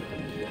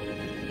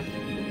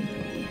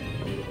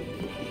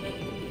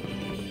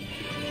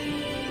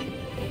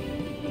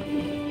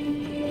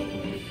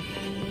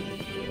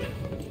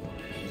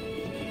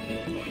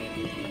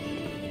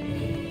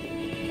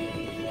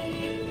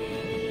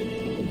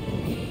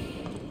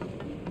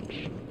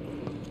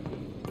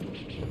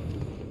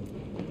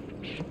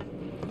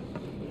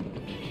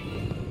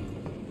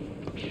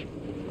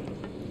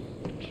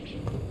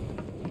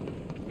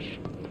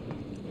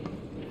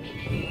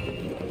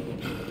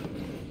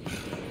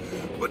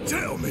 But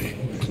tell me,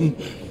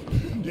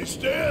 these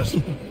stairs,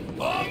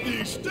 are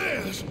these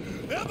stairs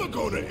ever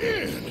gonna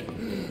end?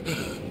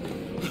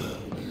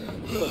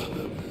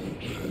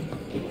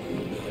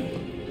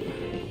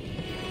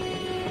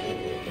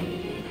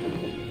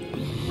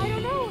 I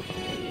don't know.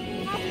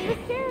 After the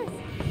stairs.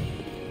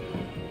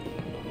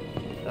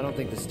 I don't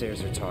think the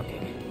stairs are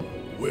talking.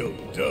 Well,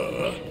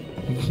 duh.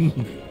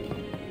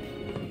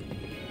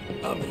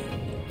 I mean,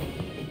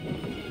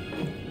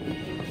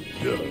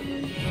 duh.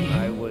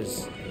 I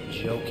was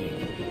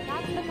joking.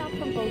 That's enough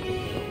from both of you.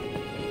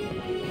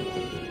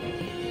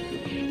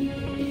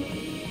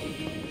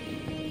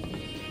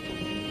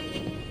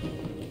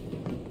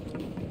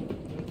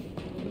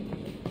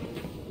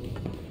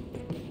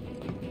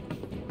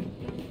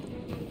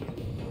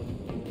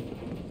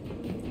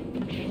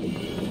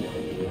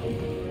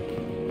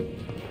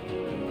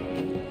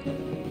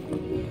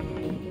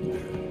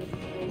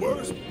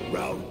 Worst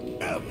route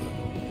ever.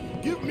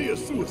 Give me a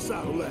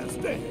suicidal last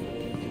stand.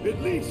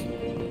 At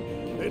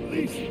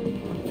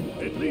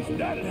least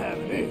that'd have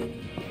an end.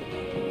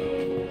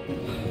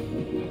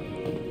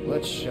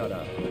 Let's shut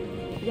up.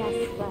 Yes,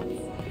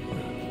 let's.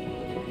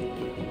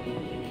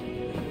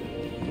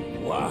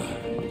 Why?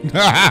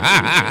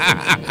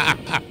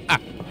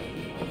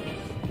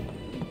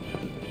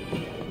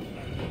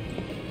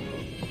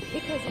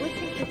 Because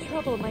wishing for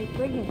trouble might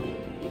bring it.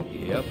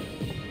 Yep.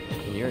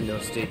 And you're in no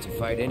state to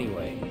fight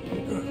anyway.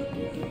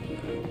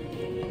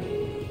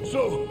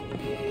 So,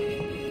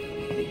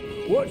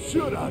 what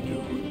should I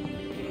do?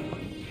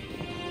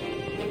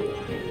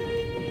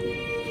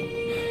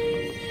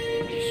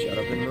 Shut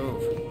up and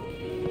move.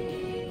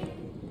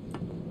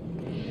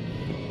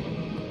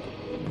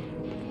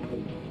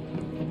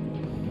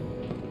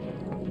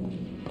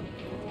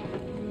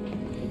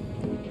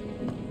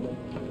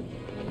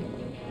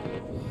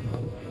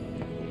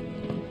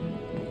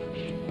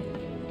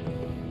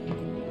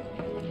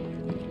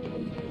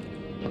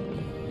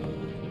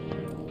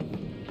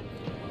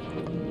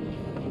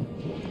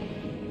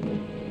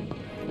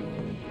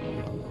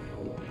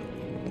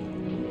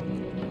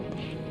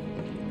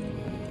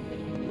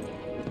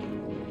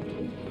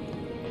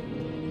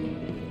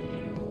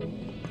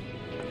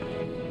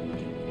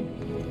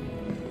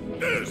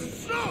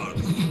 This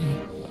sucks!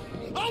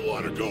 I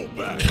want to go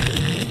back.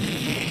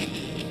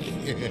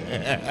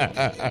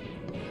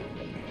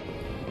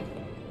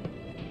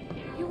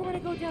 You want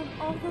to go down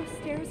all those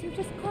stairs you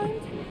just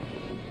climbed?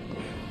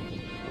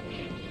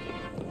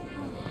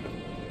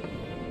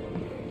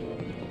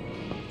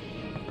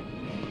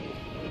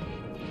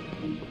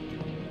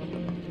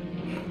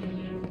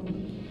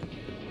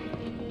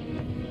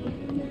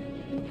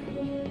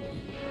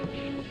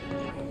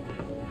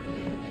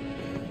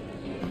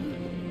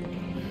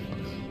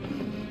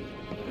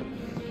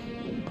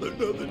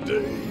 Another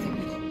day,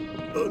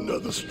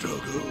 another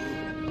struggle.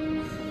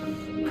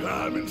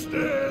 Climbing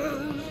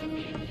stairs,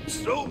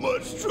 so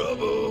much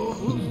trouble.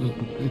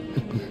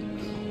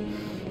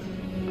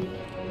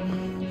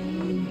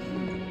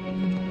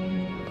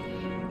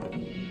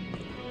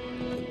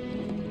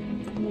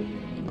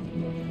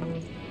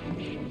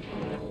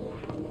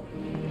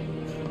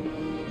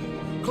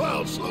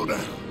 Cloud, slow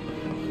down.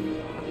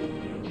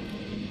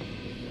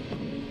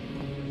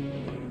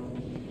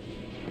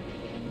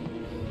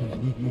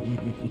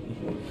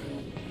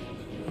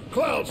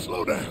 Cloud,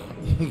 slow down.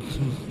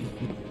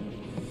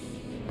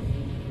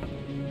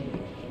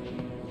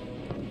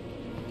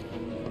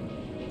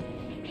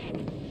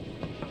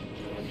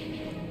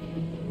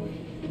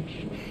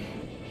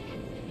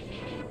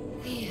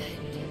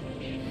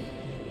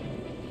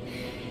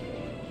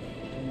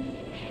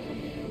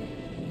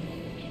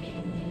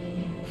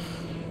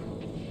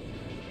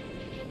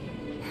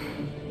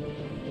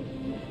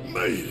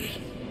 Made it.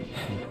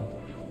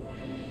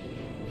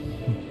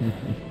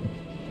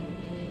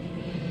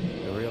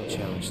 The real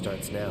challenge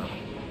starts now.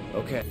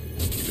 Okay.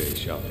 They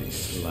shall be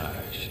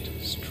slashed,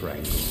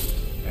 strangled,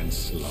 and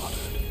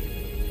slaughtered.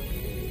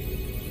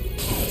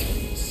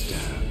 Beaten,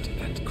 stabbed,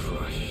 and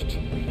crushed.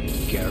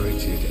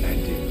 Garroted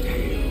and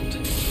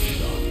impaled.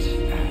 Shot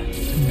and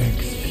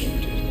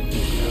executed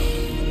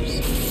without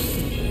mercy.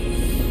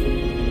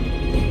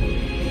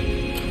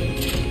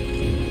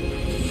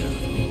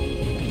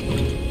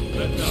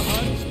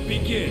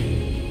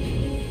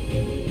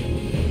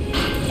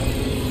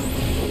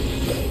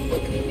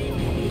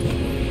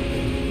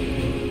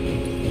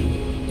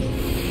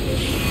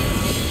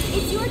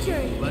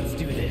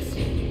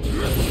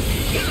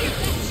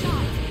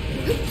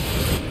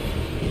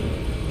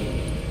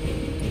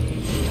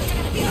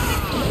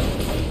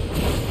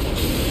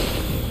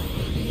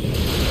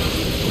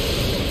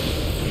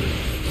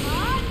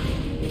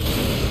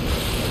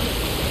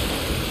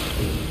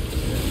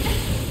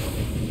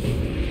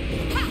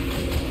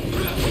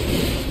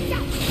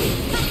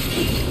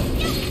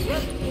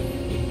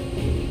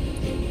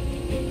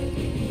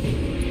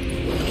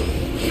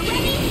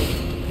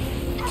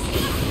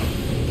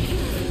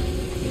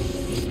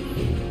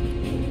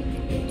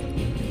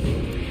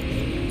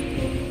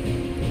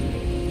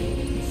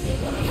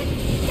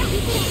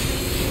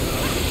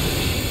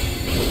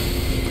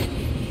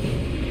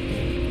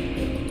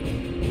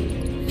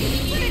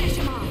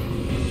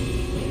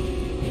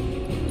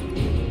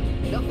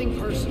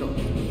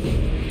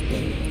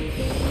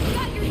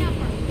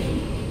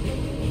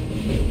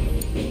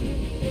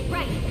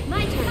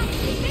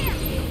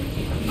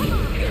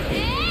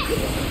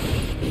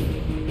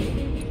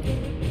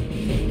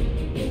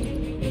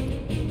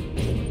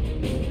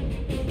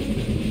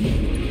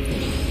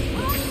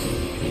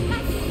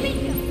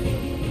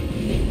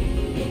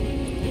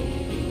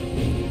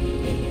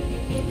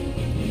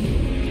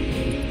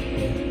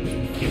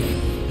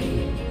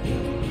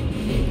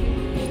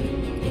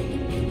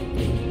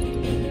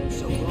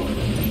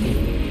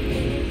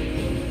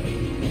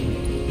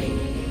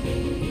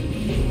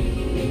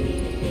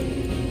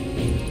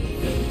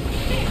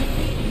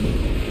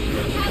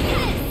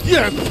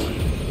 Yes!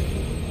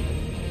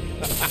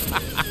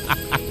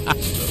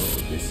 So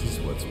this is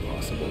what's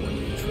possible when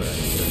you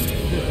transcend.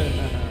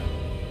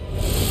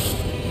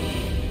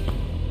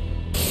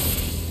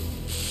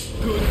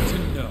 Good to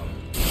know.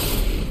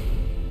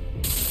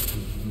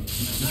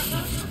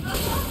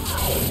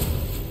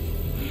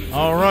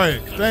 All right,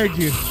 thank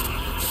you.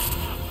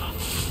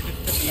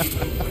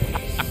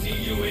 See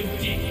you in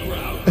deep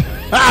ground.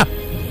 Ha!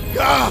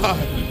 God!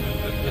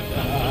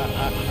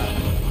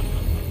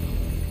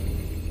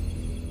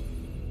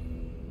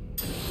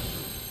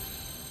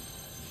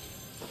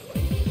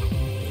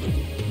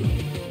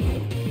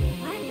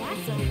 Glad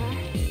that's over.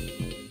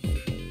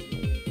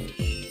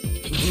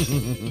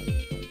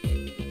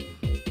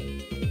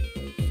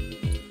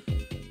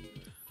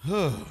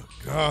 Oh,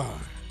 God.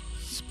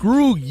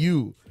 Screw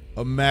you,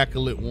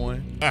 immaculate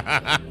one.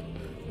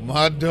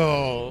 My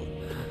dog.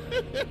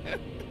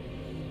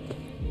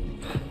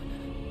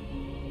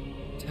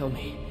 Tell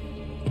me,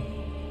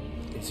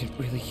 is it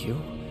really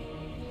you?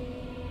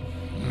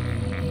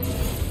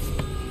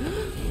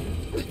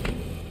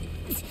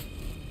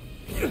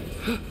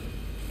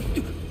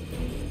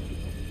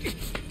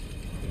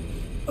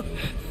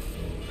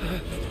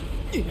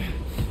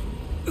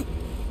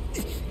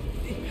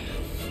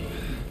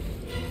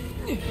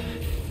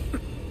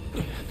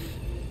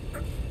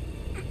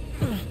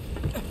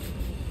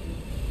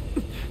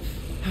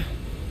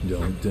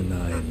 Don't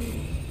deny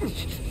me.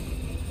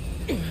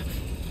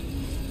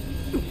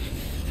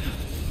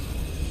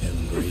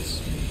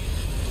 Embrace me.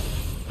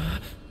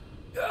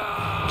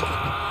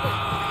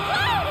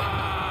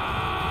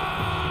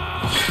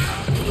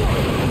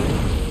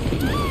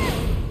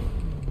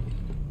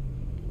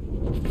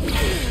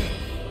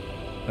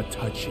 A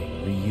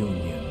touching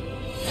reunion.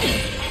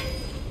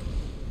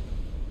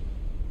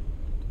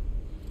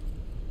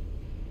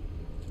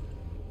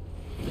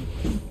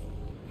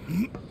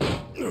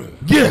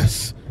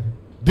 Yes!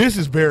 This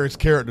is Barrett's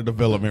character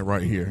development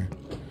right here.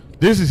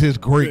 This is his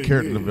great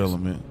character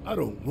development. I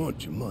don't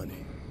want your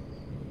money.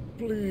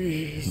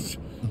 Please.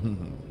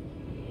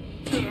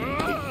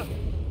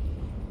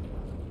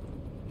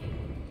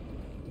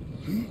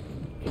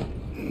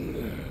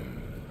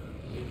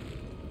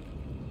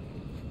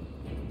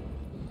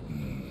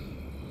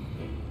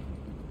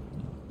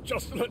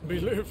 Just let me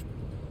live.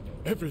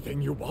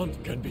 Everything you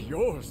want can be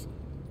yours.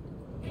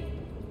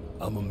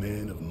 I'm a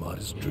man of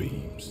modest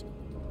dreams.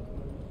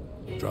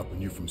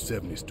 Dropping you from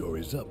 70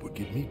 stories up would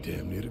get me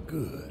damn near to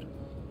good.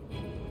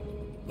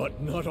 But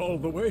not all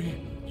the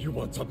way. You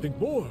want something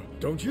more,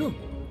 don't you?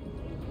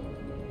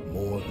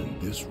 More than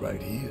this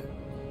right here?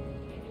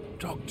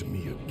 Talk to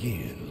me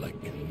again like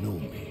you know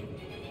me.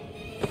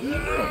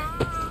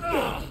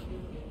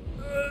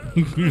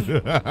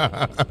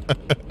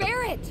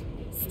 Barrett!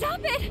 Stop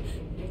it!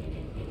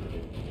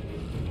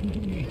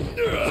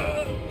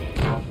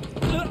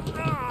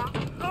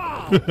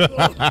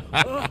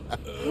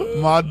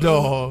 My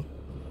dog.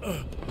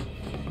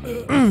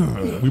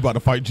 We about to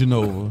fight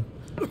Genova.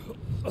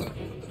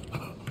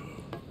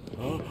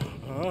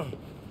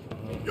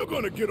 You're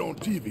gonna get on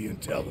TV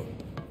and tell them.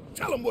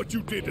 Tell them what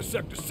you did to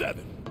Sector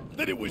 7.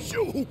 That it was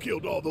you who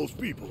killed all those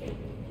people.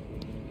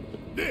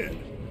 Then,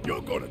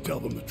 you're gonna tell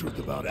them the truth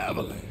about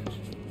Avalanche.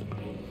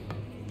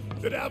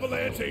 That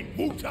Avalanche ain't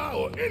Wu-Tai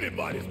or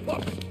anybody's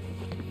puppet.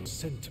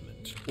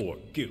 Sentiment or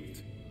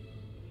guilt.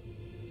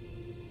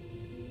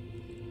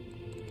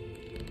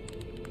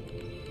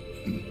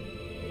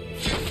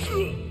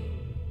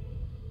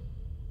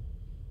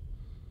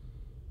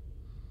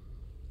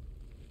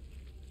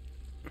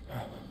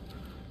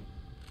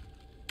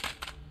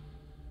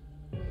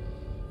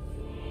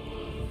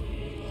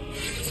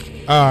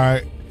 All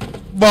right,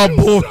 my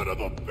boy. Son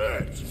of a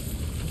bitch!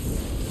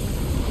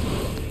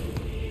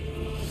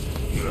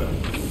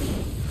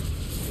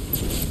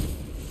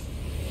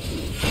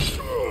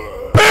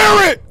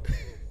 Barrett!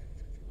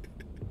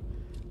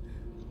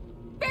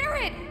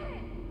 Barrett!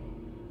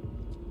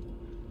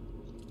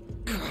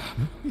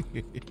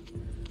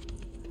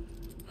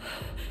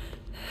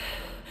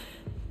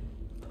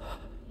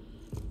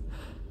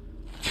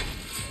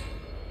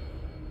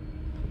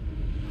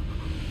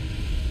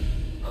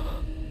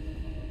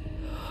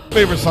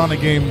 Favorite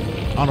Sonic game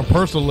on a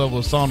personal level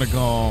is Sonic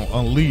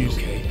Unleashed.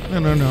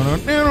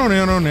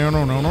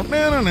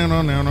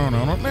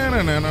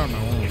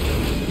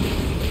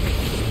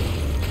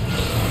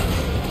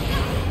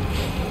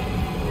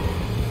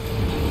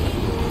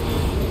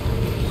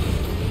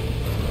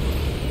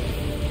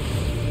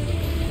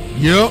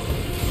 Yep.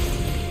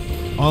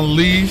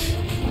 Unleashed.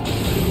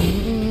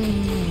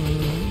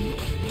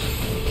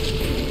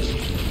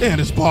 And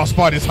this boss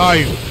fight is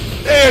hype.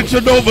 And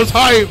Genova's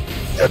hype.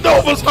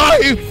 Genova's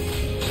hype.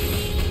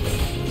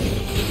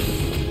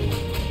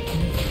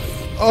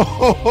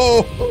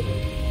 Oh,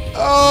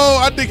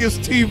 I think it's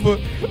Tifa.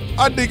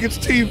 I think it's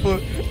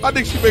Tifa. I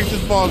think she makes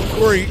this boss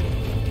great.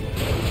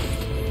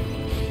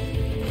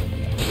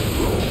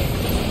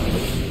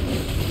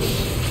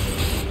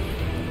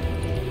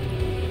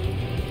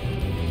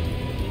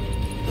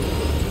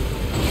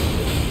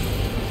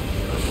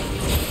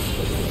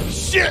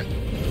 Shit!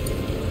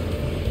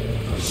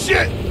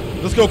 Shit!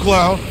 Let's go,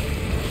 Cloud.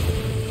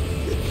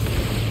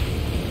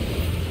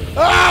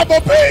 Ah, my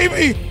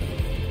baby!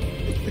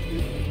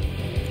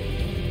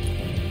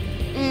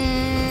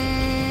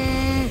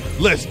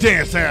 Let's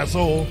dance,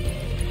 asshole.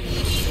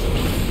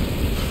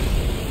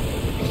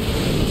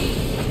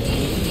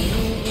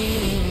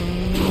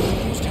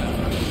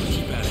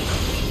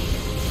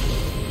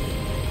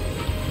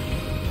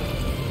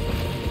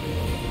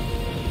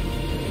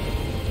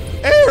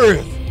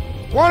 Aerith,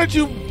 why did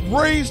you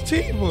raise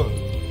Tifa?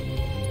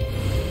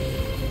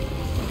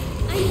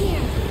 I'm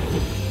here.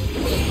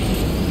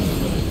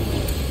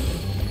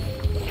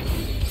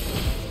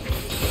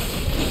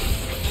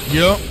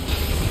 Yep.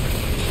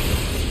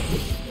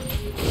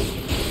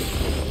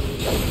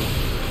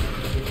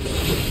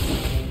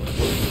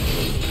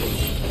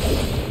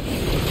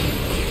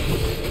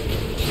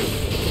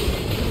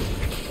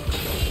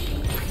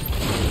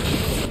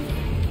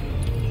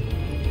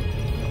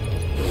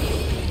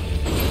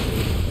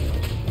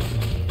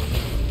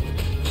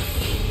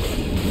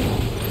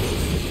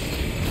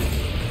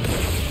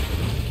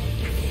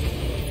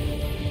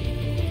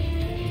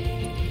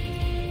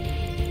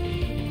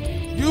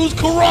 Use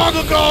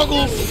Karaga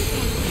goggles!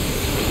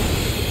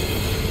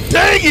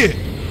 Dang it!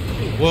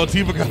 Well,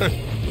 Tifa got it.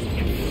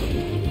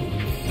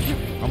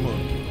 I'm a...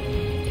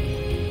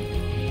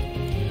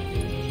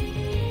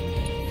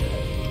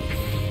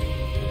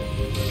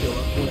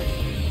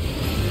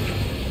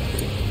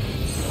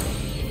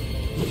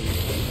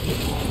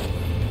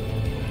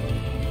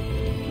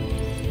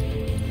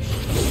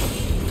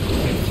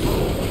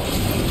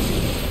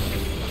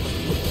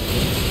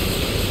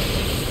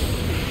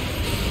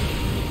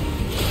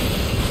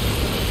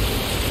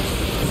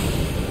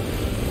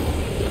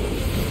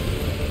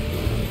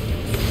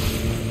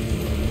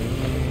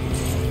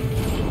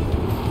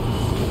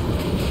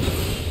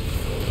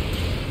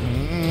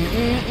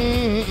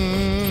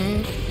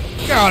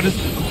 God, this...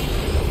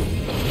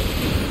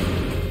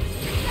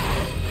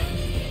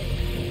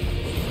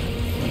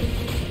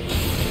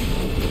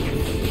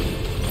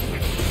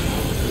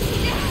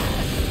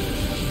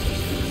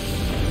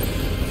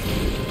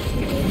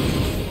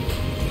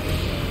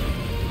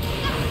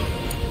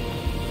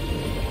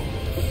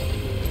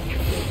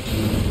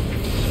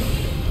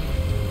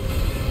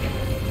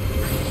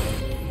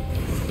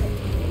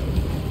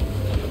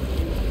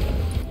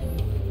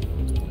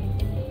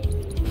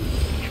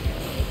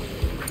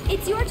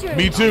 It's your turn.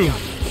 Me too.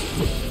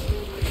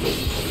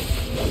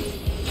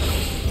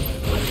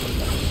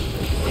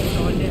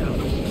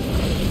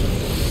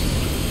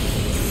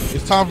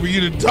 It's time for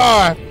you to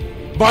die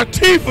by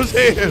Tifa's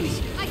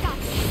hands. I got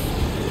you.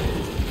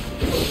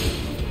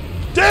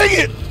 Dang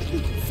it!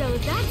 So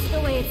that's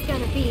the way it's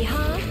gonna be,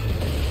 huh?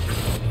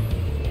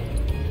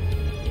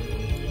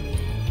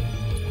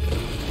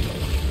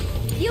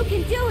 You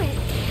can do it.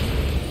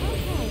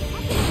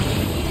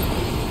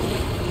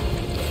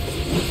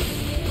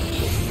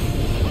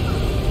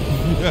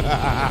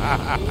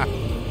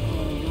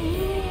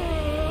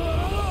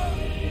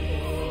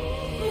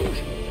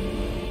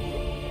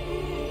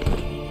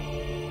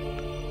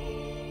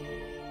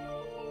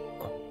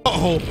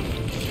 Uh-oh.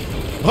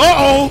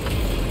 Uh-oh.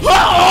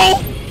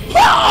 Uh-oh.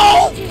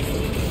 Uh-oh.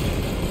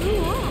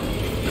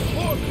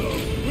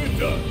 We're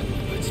done.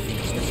 Let's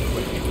finish this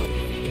quick.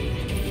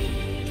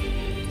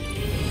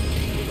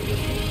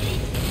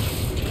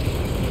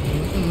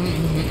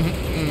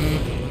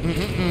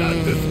 Not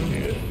this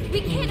kid. We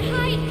can't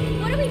hide.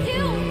 What do we do?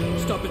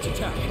 Stop its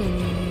attack.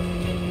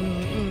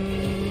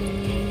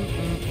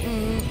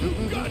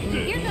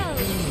 Here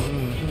goes.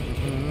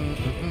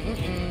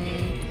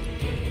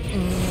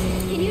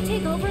 Can you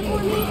take over for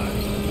me?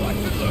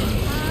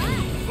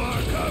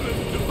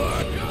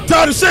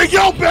 Time to send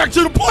y'all back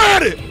to the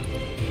planet!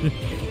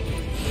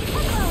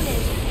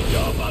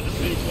 Y'all about to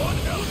see one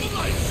hell of a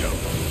light show.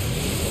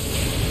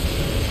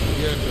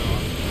 Yeah,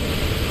 John.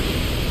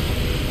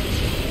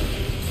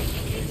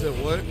 He said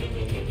what?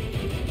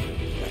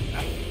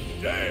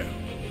 Damn.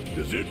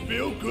 Does it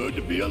feel good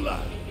to be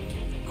alive?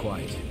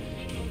 Quite.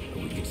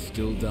 But we could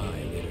still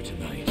die later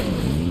tonight.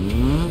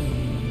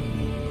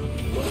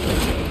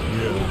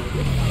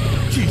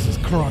 Jesus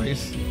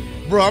Christ.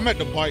 Bro, I'm at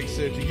the bike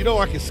section. You know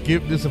I can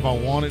skip this if I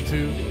wanted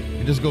to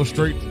and just go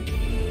straight to...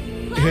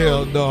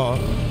 Hell no.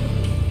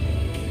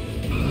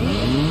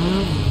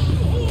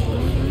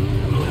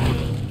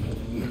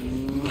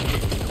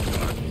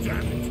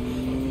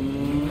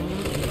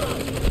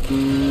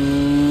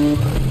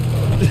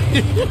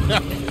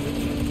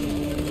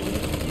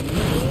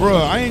 Bro,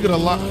 I ain't gonna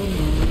lie.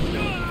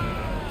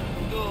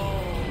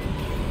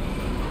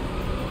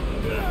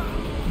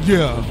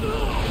 Yeah.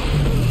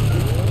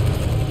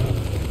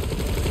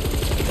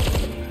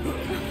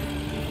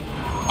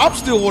 I'm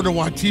still wondering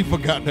why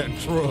Tifa got that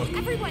truck.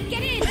 Everyone,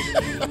 get in!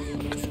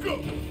 Let's go.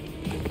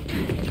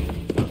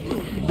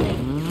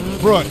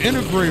 Bro,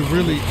 integrate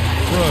really,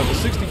 bro, the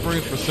 60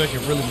 frames per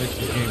second really makes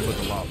this game look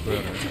a lot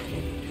better.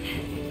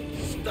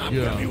 Stop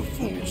them, you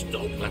fools.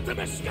 Don't let them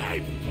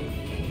escape.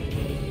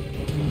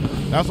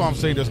 That's why I'm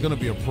saying there's gonna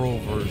be a pro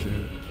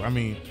version. I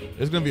mean,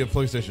 it's gonna be a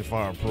PlayStation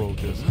 5 Pro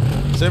because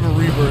 7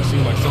 Rebirth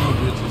seems like some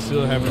of it is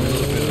still having a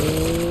little bit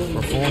of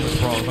performance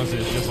problems. I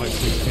said it's just like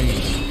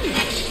 16.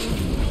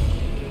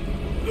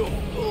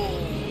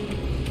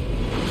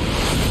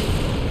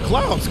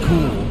 Cloud's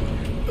cool,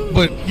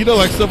 but you know,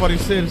 like somebody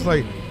said, it's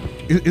like,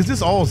 is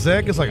this all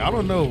Zack? It's like, I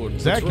don't know.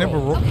 Jack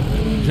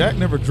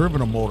never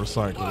driven a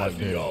motorcycle like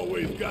that.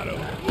 Always gotta.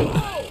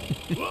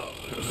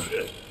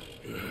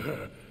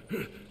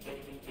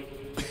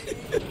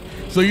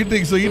 So you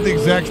think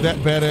Zack's that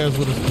badass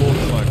with his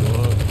motorcycle,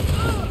 huh?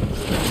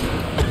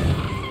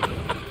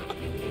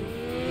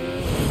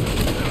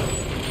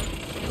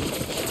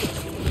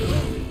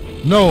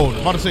 No, I'm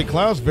about to say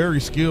Cloud's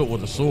very skilled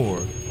with a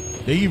sword.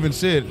 They even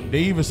said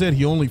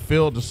he only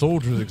failed the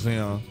soldier's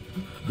exam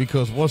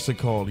because what's it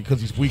called?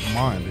 Because he's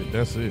weak-minded.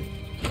 That's it.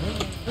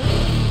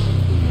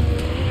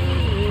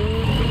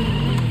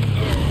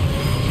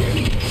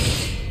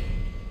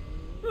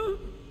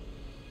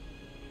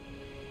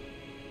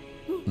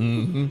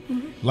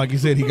 Like he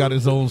said, he got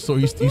his own sword.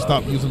 He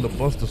stopped using the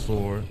Buster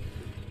Sword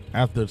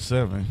after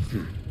 7.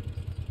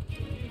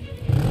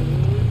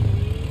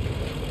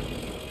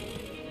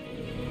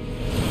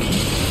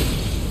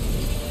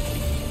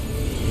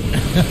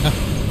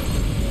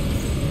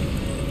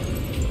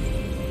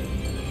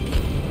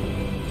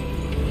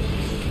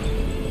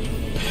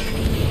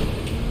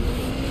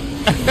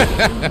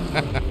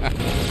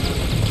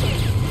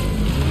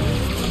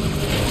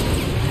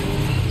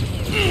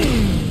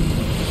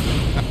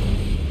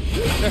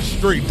 That's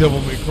straight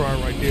Devil May Cry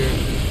right there.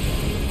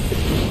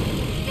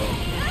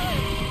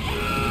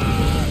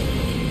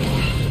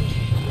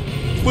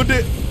 But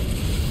that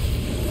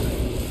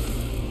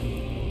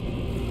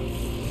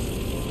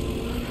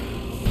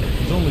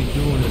he's only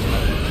doing it.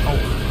 Oh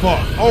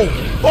fuck! Oh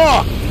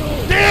fuck!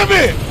 Damn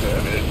it!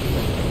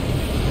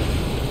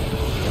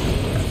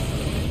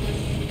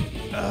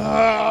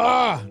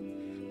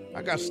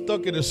 I got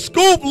stuck in a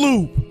scoop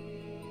loop.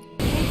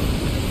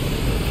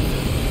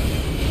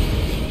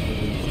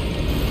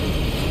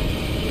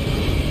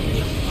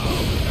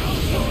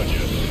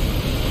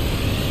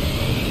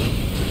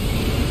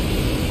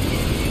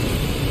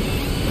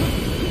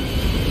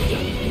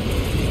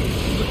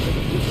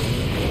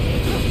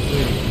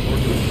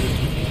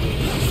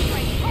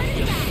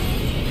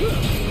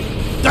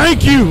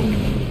 Thank you.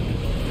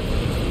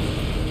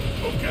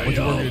 Okay,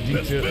 y'all,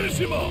 let's finish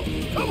him off.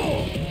 Come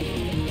on.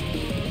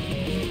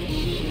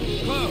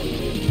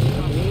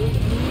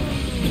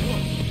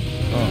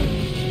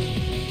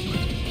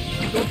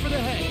 Go for the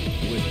head.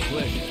 With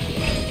pleasure.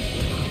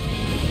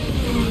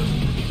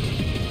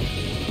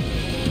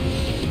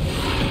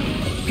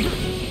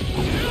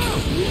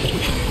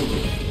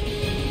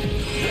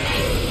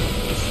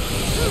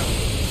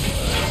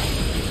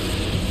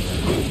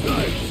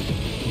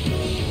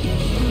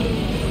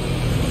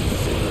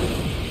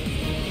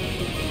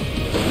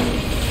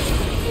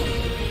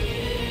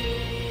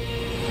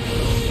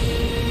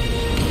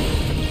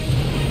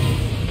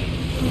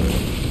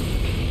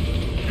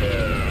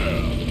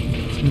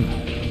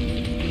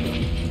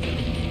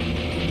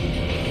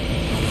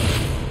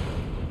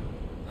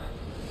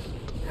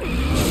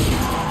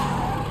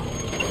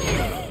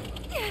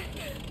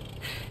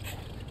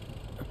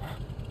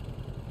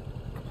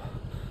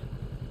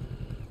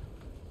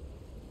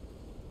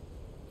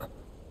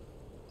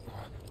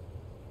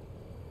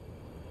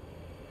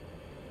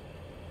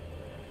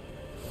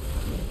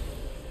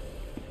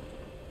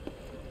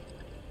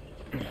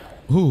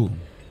 Who?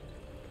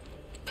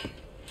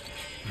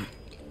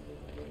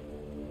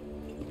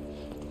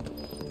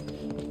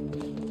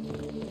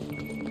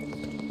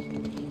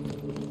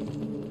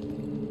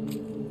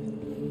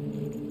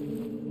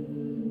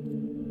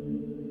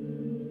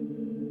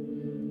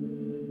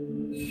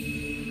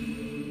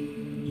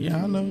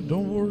 Yeah, I know.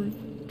 Don't worry.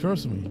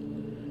 Trust me.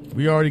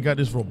 We already got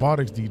this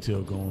robotics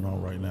detail going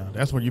on right now.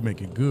 That's when you're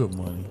making good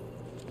money.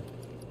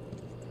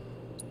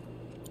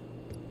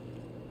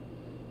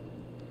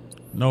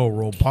 No,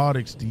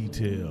 robotics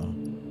detail.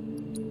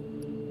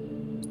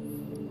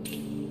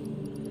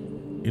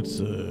 It's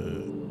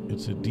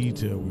a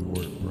detail we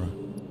work, bro.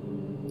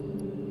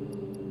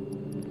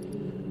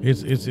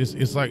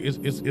 It's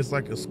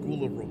like a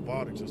school of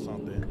robotics or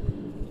something.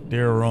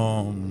 They're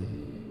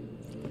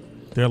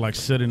like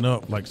setting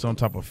up like some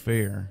type of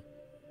fair.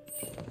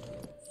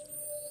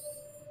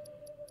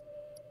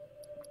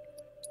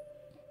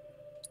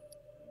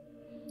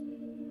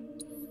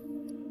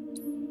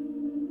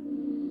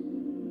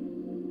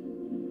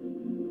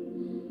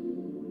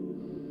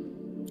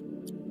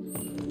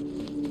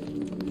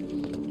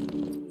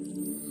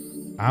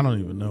 I don't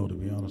even know, to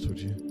be honest with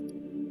you.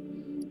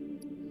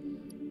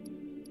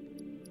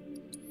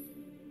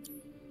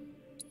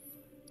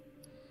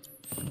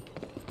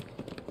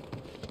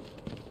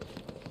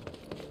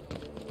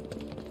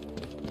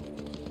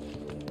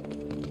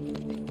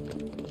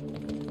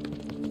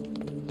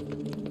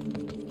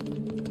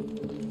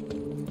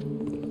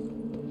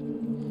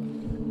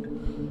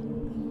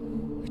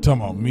 You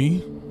talking about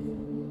me?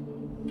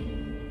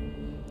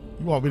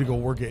 You want me to go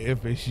work at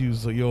FSU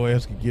so your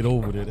ass can get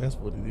over there. That's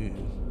what it is.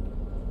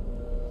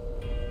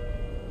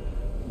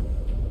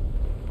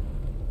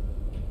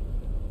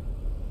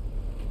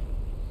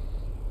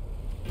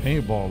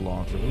 Paintball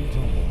launcher. What are you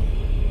talking about?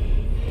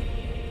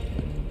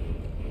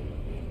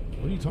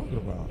 What are you talking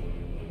about?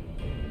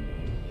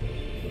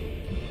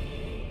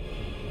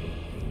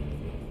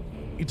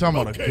 You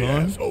talking about a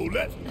gun? Asshole,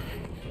 let's...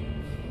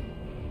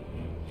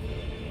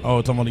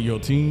 Oh, talking about your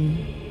team?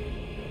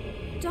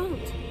 Don't.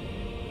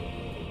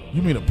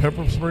 You mean a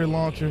pepper spray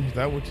launcher? Is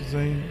that what you're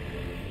saying?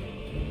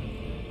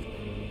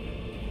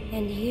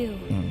 And you,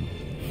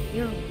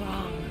 you're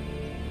wrong.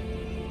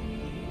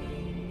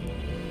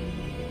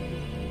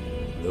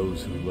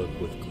 Those who look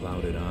with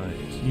clouded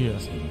eyes see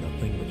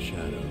nothing but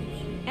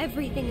shadows.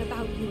 Everything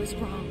about you is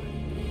wrong.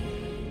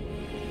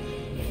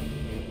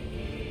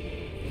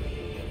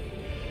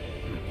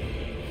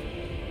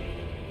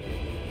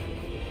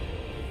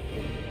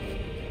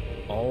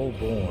 All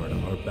born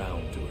are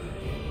bound to her.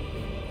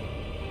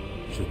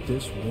 Should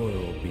this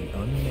world be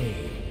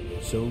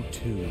unmade, so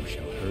too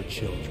shall her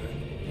children.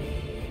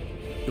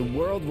 The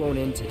world won't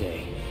end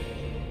today.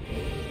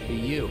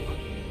 You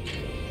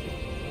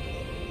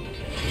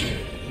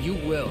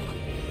will.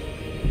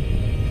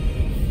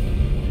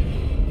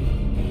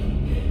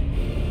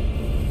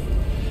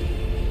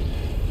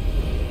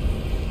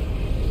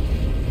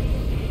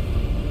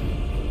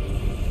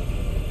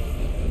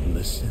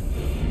 Listen.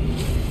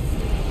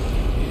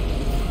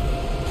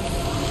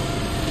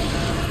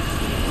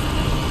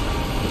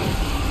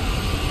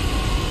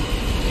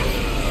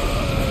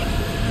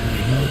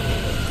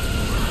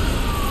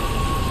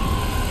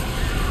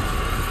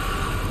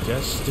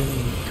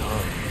 Destiny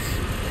comes.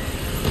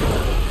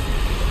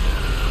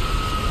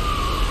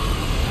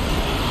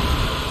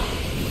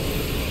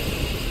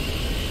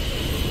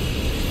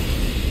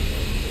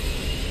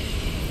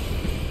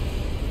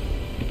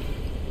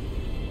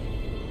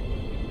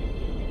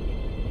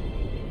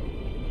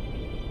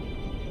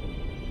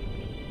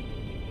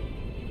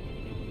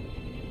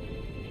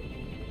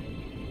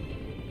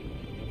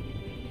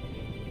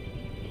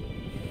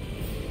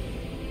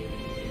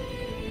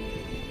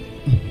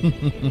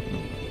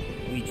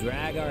 We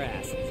drag our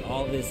asses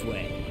all this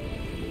way.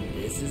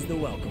 This is the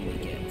welcome we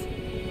get.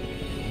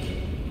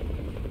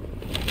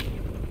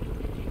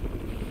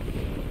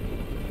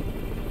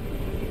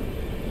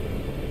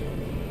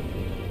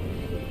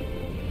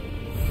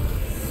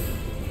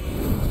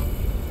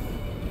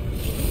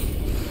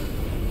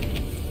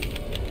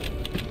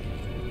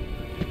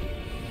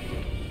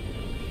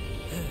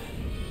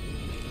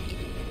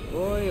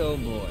 Boy, oh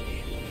boy.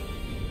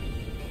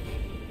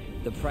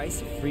 The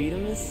price of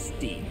freedom is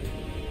steep.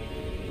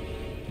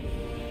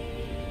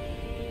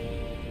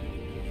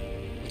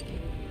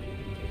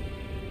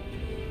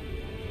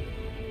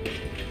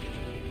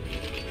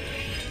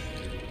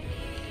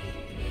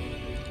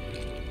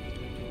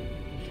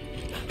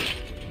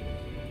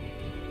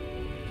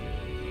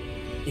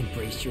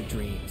 Embrace your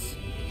dreams.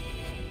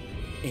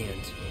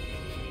 And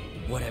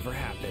whatever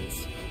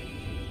happens,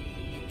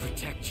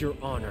 protect your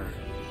honor.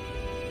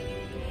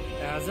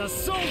 As a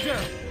soldier!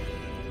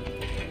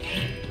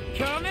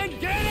 Come and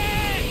get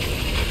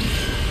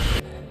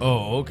it!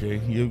 Oh, okay.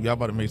 Y'all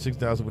about to make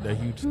 6,000 with that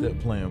huge step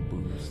plan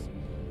boost.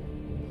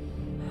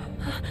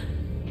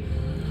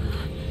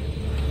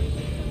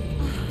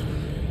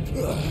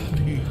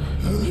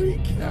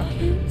 Hurry,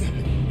 Captain.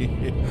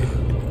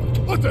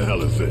 What the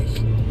hell is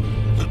this?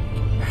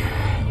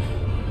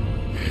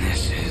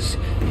 This is...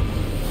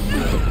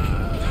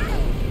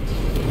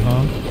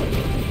 Huh?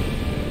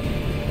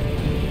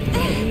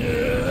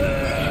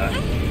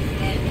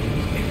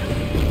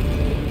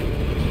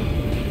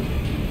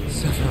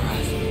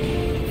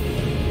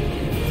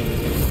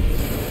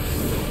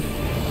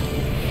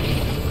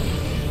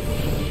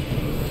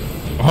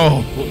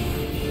 Oh,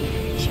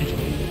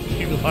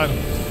 she was like,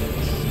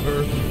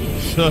 sir,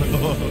 shut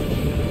up.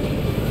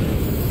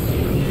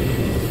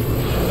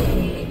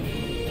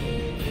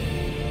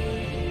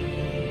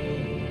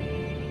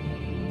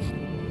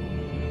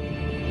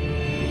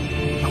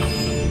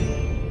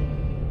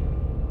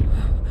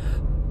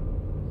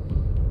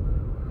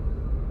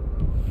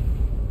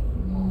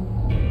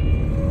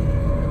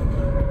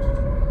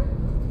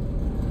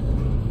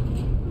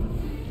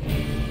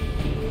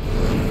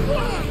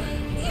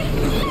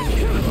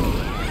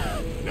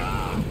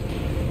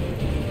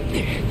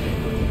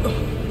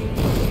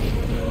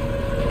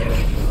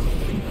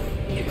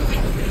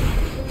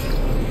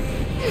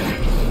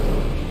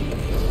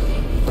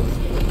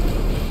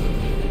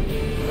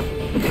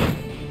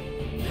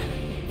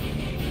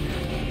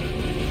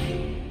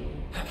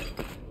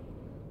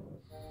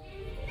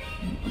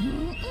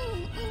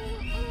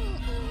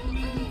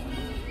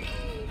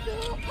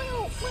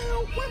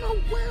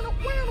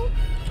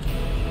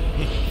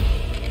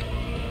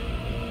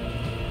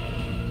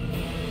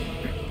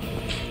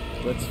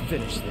 Let's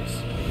finish this.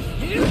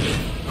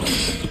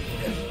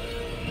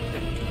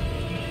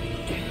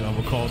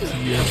 Double call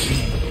TSC.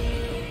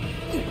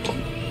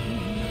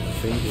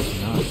 Fate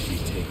is not to be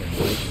taken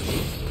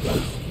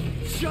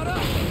lightly. Shut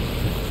up!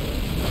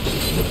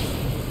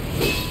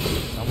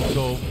 I'm gonna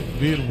go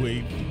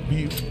midway,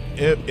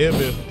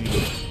 FFD.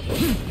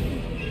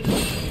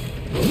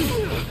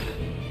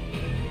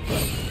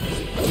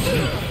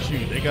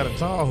 Shoot, they got a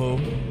Tahoe.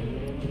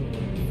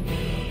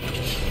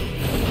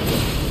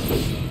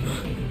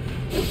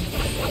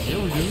 Here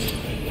we go.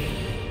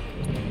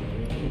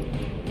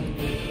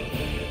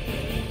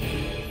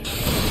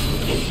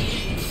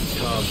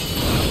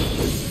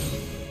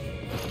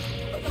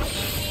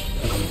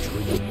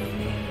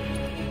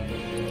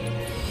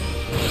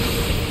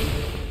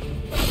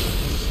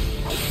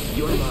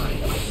 You're mine.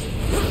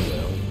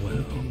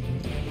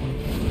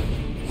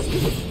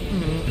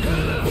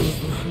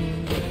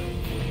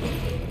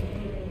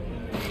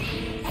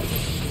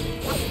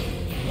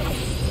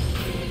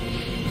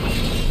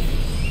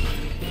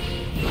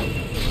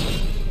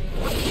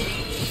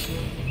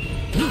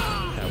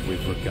 Have we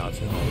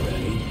forgotten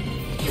already?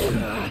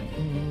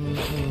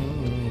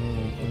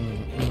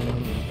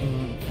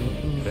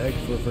 Beg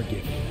for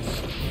forgiveness.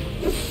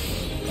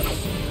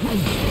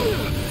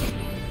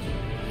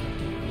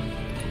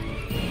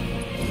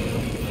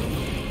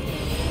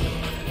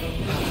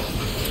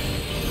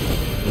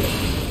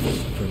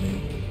 For me.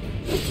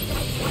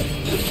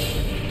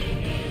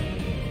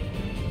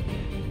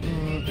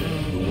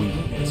 The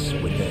weakness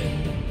within.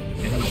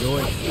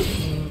 Enjoy.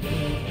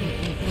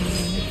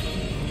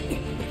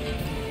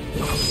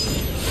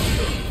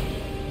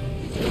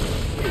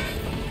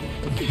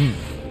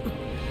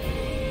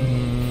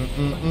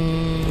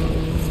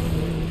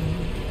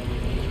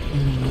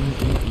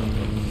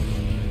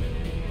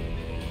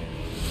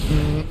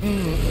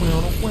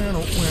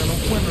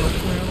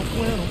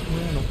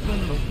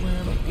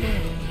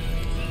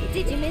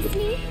 Did you miss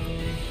me?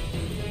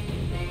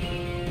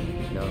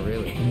 Not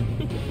really.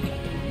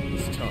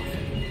 He's tough.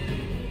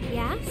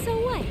 Yeah, so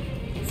what?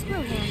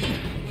 Screw him.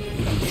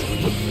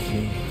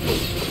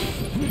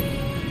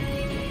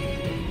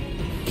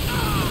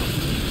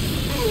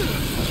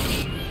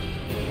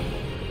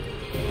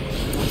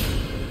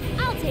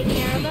 I'll take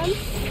care of him.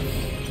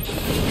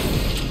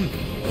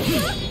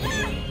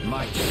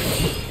 My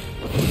turn.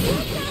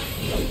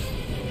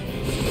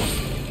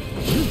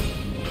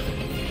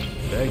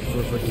 Beg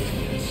for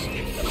forgiveness.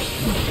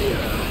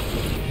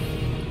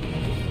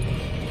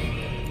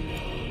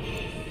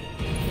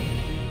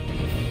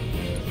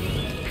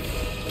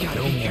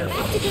 Gotta be careful.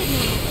 That's a good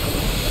one.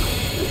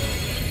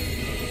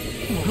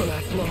 Won't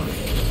last long.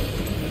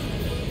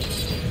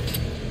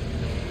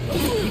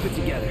 Keep it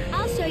together.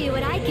 I'll show you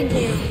what I can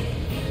do.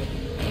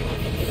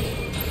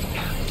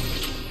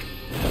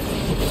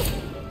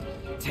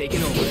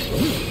 Taking over.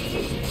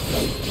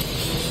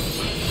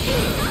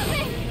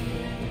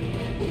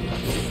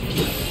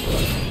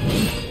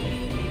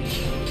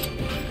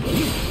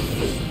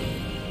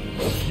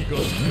 He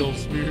goes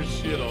spear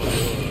shit on you.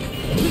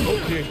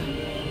 Okay.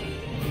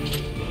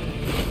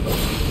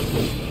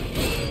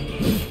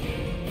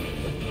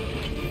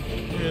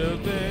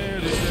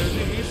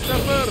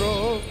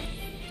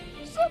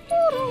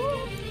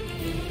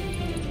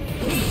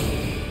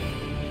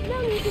 No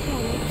need to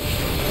panic.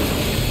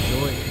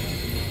 Enjoy.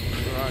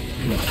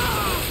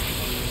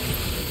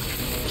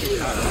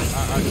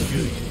 I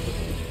feel you.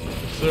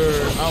 Sir,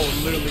 I would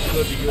literally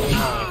cut to your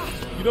eye.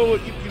 You know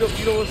what,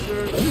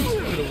 sir?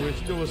 Speaking of which,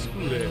 you know what,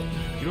 screw that.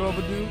 You know what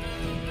I'm gonna do?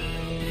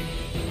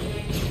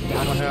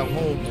 I'm gonna have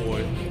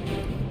homeboy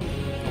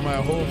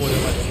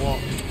that like to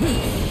walk.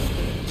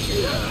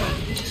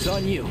 It's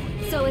on you.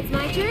 So it's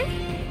my turn?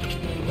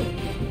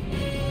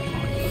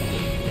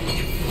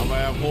 I'm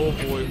gonna have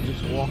homeboy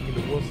just walking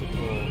the what's it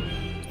called?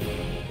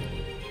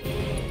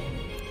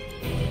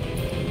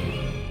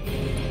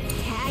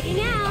 Tagging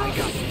out. I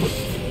got you.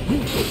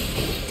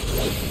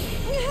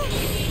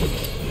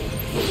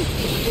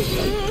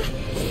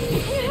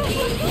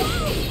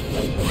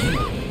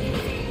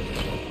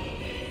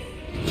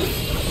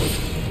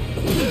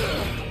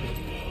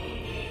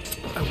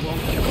 I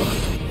won't give up.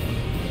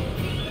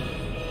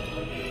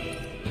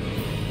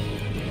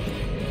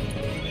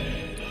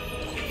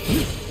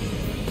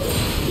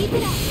 Keep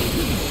it up.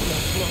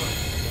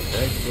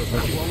 Beg for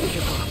forgiveness.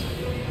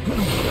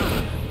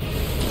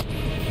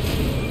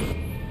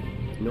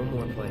 No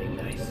more playing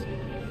nice.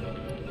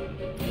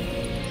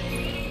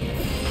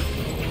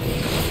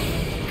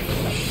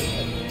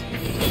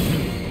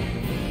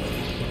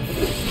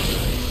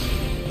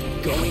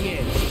 Going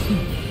in.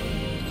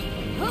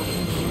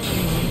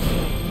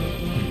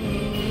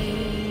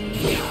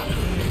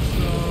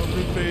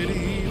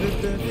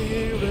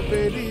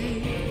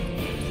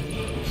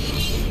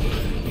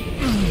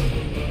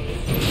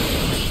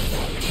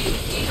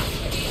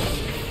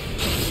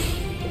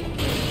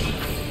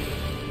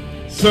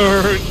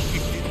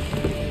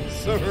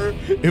 Sir,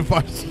 if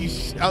I see,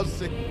 I'll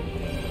say,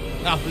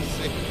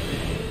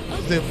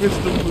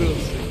 Mr.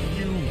 Wilson,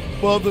 you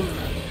mother,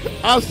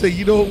 I'll say,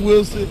 you know what,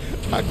 Wilson,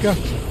 I got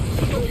you.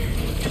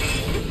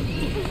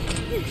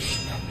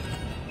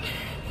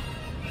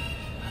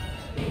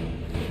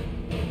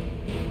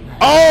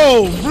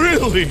 Oh,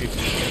 really?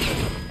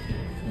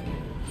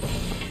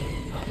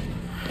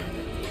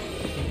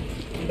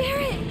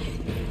 Barrett!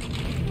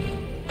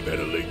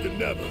 Better late than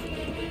never.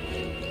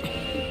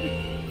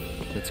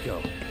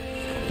 go.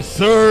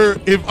 Sir,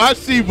 if I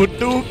see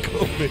Badu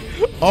coming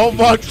on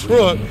my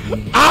truck,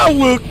 I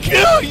will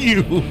kill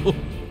you.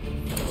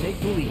 Take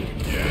the lead.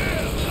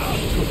 Yeah, I'll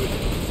do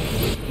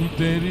it.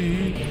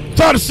 Daddy.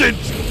 Time to send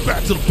you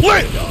back to the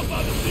planet. Y'all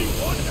about to see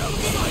one hell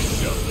of a night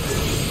show.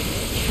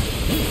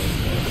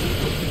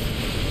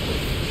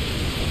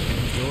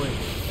 Enjoy.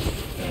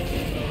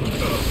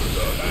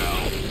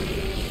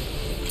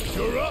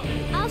 You're up.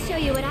 I'll show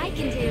you what I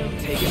can do.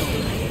 Take it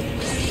over.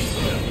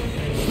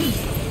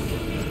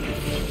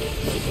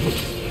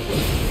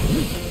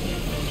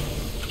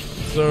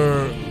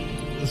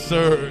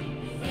 Sir,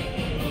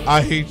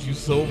 I hate you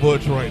so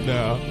much right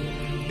now.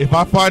 If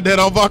I find that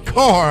on my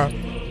car,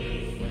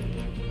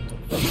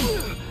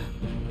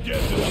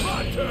 Guess it's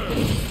my turn.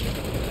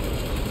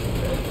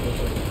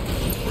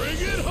 Bring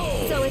it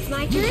home. So it's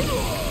my turn?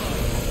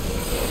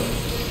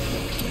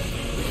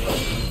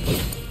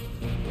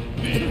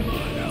 Need my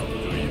help, do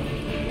you?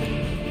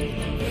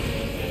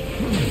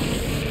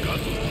 Got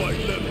some fight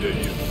left in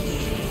you.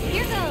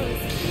 Here goes.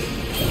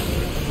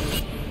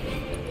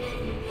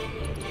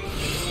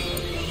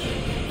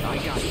 I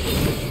got it.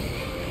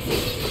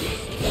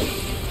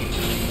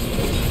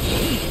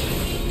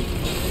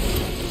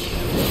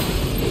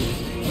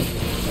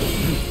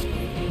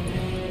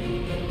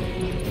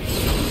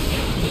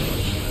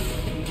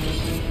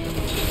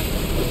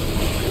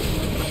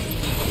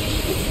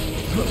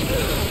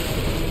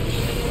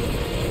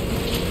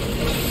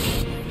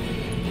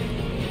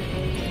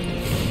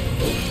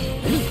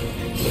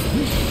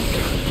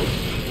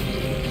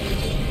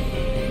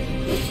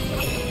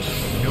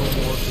 No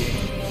more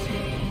games.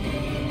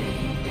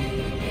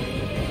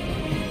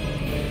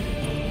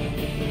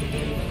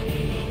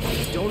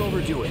 Don't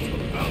overdo it.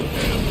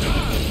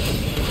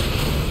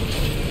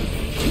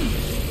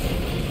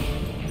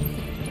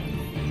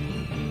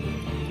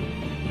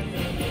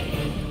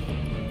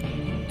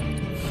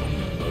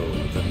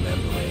 Oh, the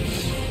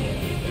memories.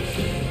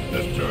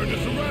 Let's turn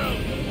this around.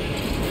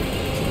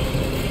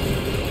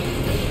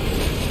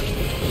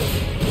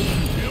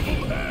 Give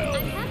them hell.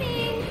 I'm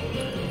coming.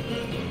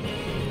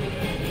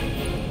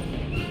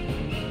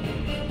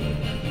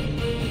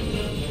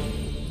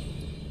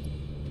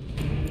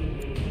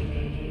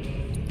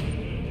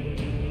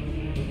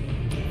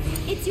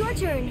 It's your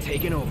turn.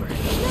 Taking over. No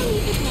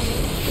need to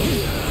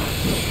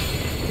panic.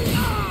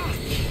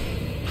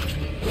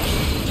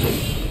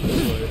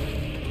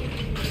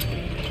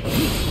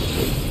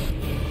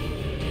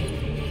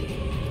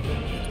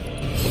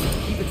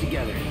 Keep it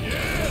together.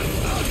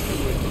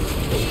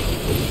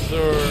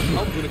 sir,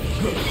 I'm gonna.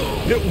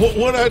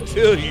 What I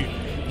tell you,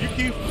 you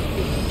keep.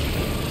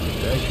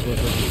 Beg for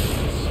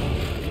forgiveness.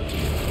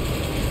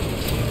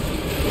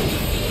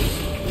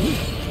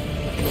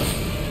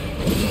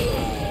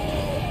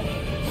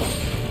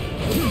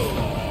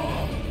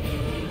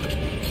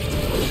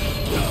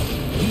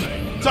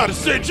 Time to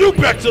send you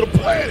back to the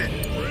planet.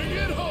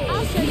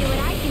 I'll show you what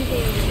I can do.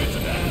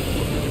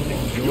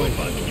 You're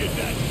about to get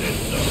that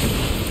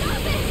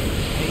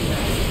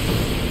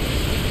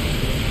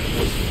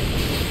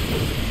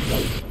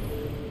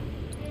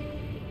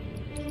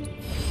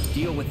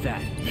Deal with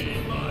that.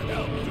 Need my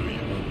help, do you?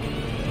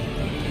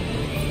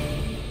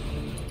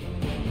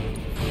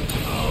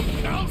 I'm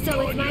counting So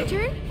on it's my you.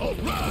 turn? All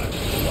right.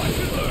 Watch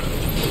and learn.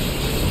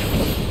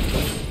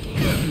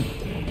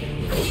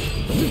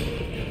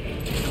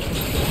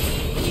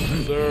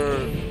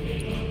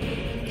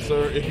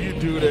 Sir, if you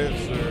do that,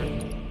 sir.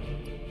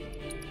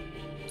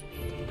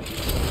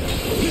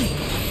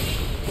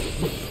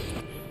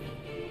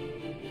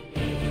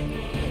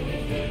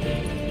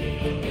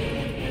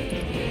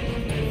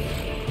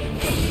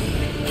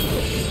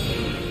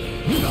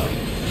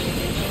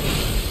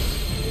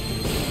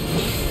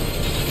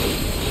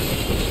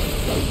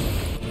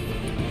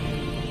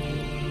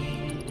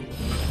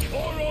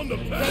 Pour on the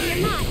Ready or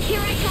pain. not,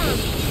 here I come.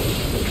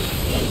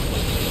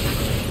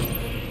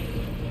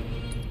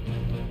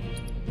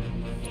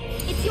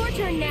 It's your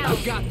turn now.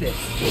 I've got this.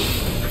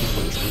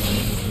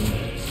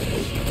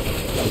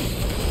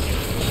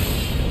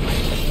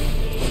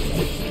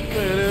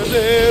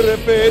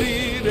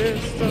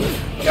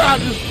 God,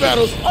 this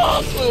battle's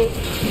awesome.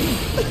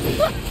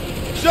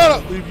 Shut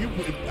up.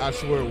 I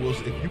swear,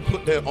 Wilson, if you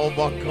put that on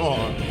my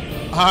car,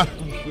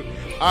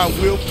 I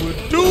will put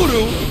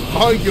doo-doo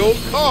on your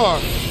car.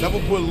 I'm gonna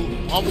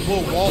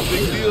put Walt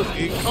McNeil's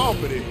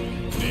Incompetent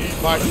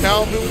by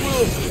Calvin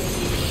Wilson.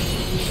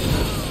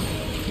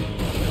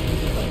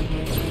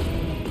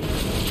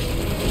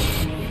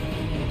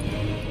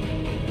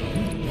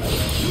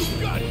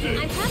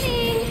 I'm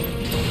coming.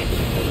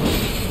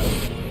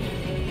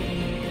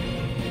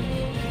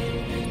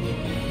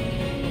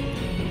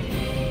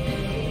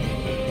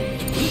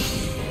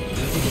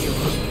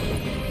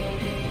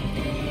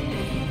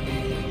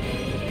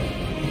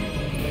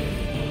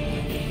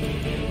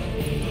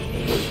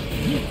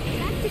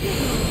 That's a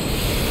good one.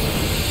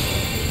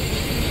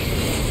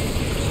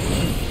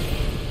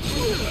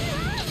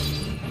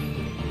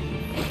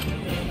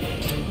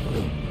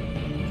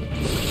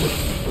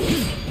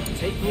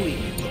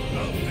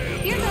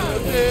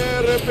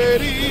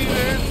 repetir,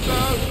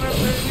 estás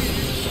repetir.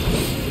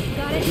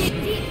 Gotta dig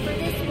deep for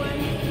this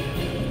one.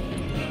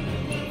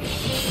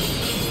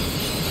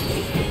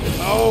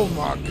 Oh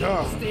my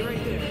God. Stay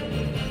right there.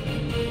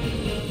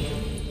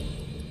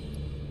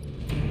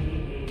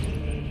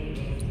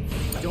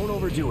 Don't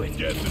overdo it.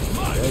 Yes, it's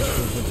my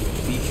turn.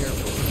 Be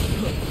careful.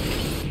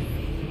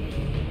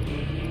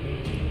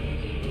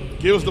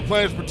 Give us the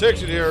planet's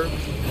protection here.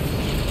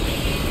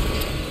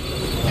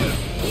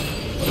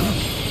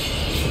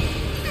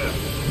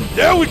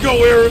 There we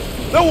go, Aaron.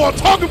 That's what I'm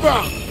talking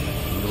about.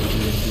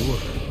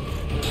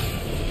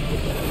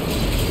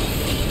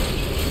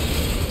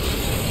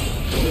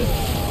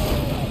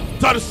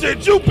 Try to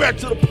send you back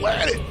to the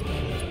planet.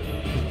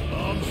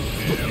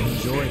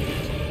 Enjoy it.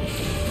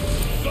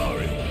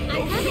 Sorry.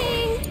 I'm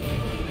coming.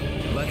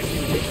 Let's do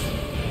this.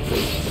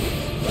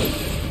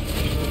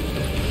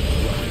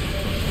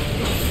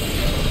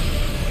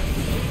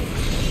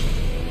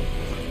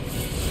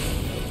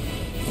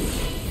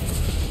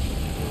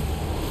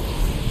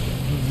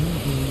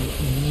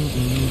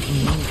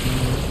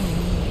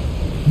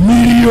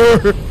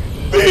 Meteor!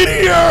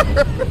 Meteor!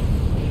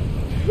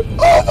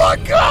 Oh my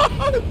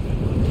God!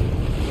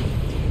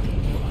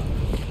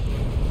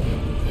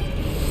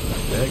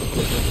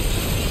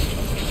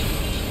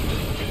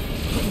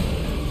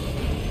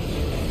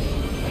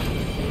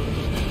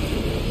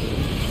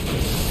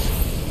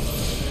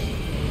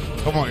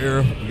 Come on,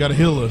 Era. You gotta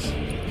heal us.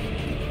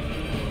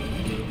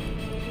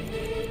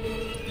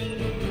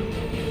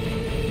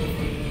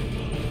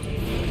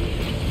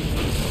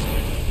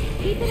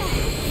 Keep it up.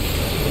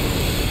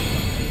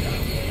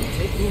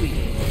 Take the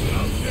lead.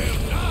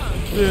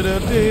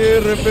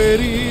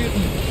 Repetir.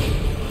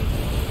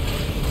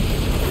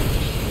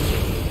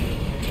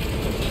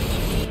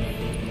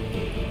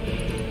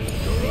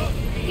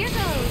 Here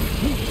goes.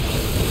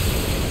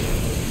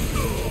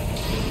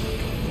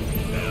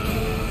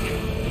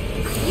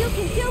 You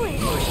can do it.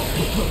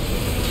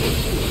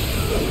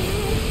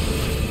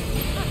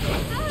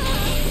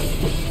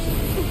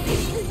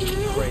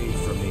 Pray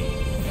for me.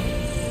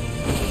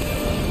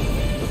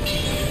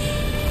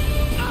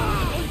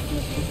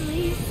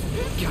 Please.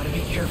 Gotta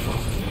be careful.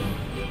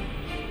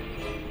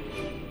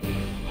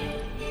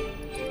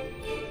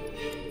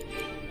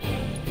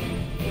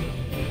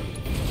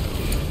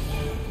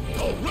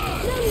 All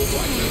right.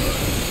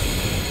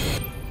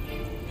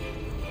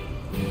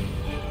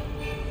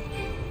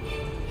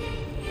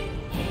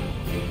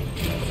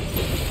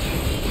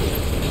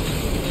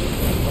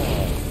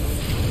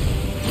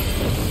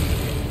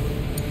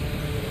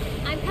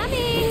 I'm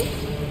coming.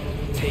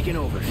 Taking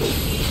over.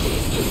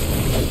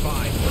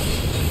 Fine.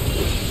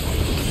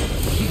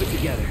 Keep it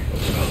together.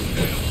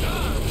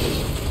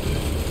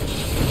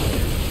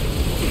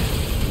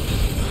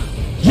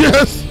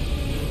 Yes!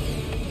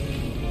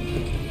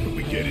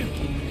 We get it.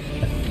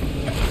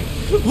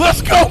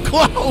 Let's go,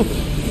 Cloud!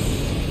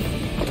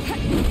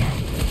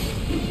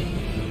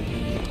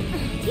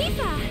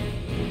 Tifa.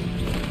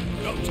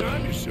 About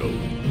time you showed.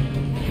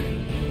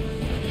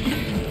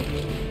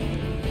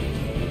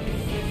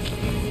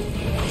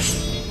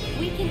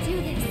 We can do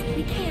this.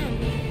 We can.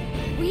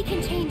 We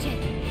can change it.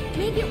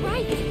 Make it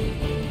right.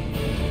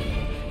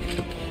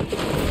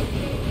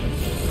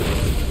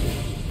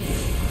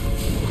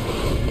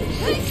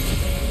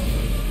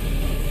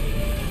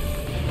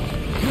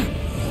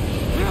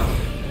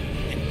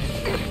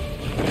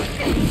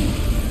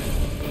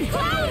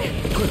 Cloud!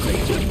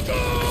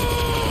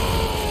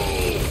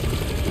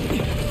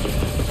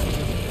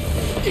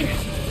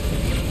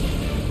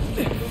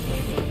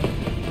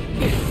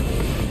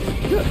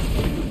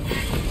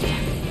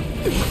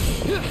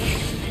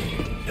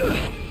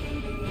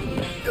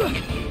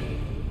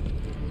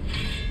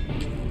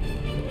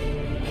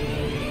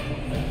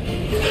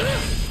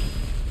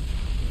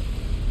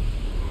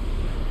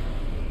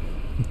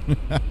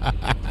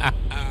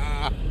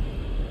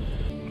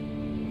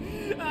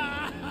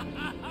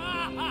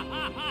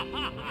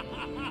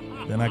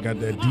 Then I got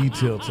that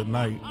detail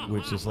tonight,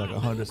 which is like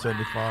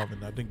 $175,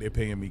 and I think they're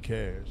paying me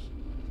cash.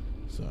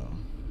 So,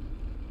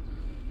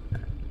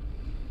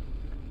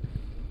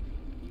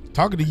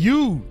 talking to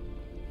you,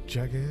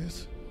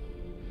 jackass.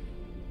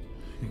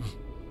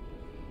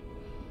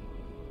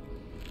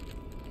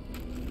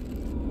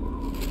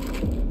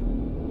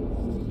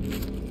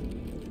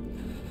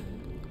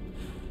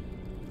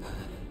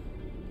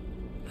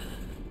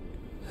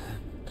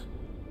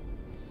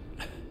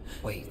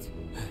 Wait.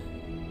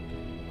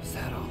 Was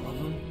that all of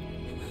them?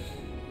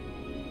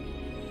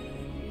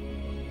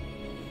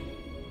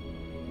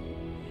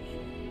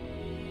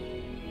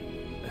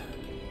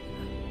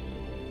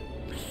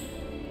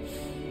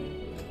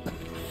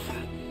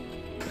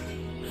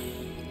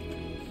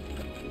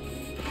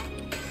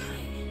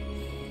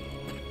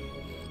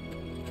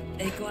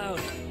 Hey, Cloud.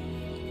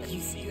 You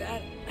see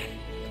that?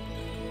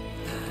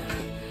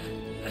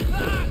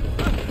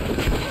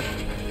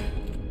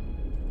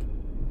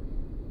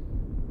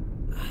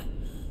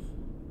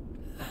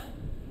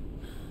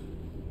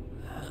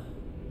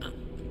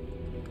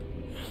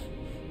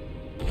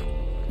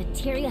 The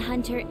materia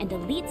hunter and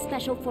elite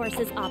special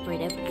forces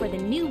operative for the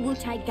new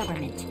Wutai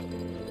government.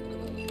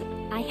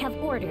 I have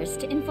orders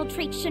to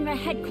infiltrate Shinra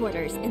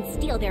headquarters and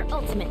steal their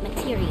ultimate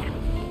materia.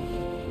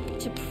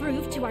 To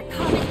prove to our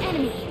common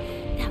enemy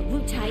that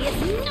Wutai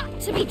is not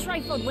to be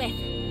trifled with.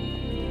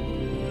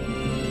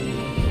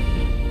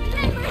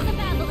 Members of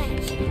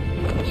Fballzenju,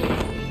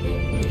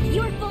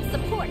 your full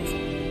support.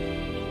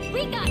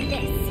 We got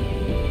this.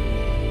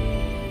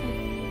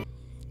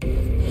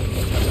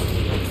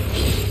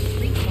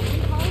 Free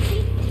policy?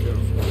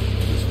 Careful.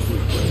 This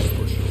quick is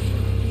pushing.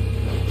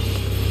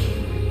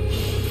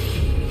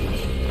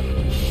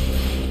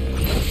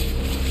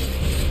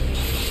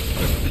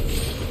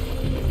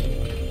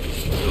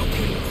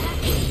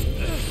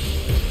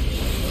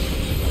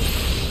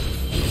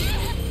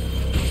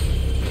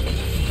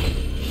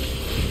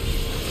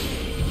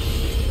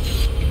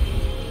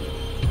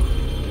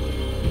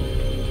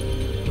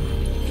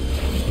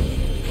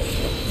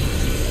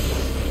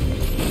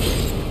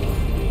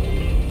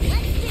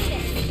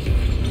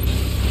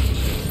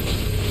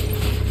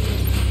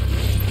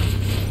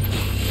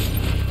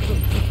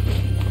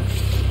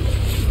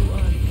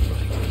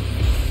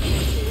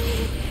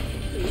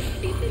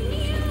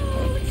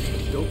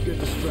 Don't get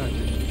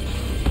distracted.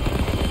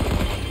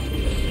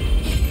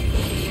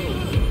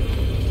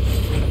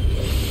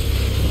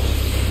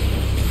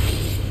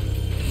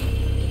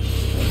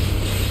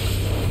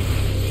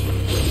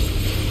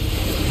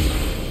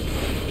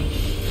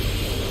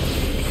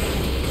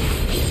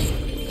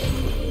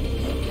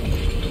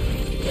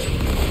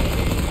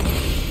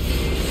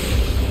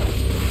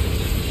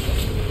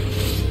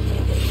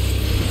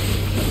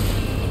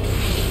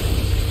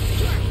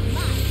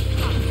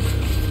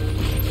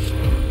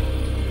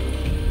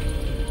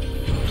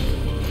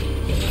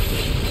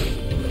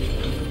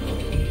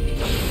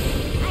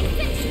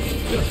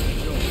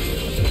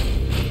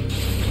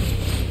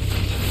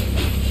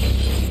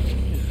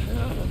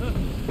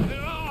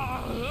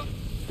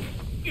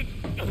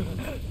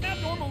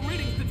 Abnormal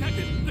readings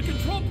detected. The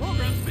control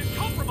program's been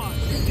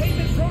compromised.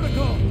 Containment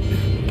protocol!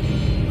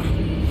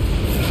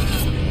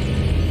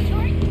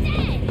 You're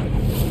dead!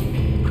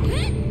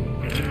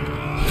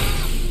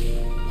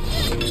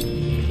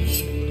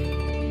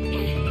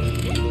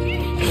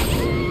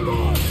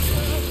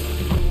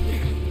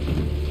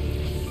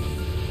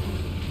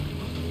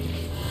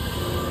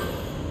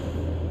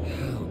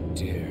 How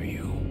dare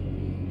you?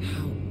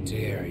 How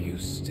dare you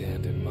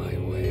stand in my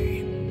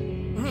way?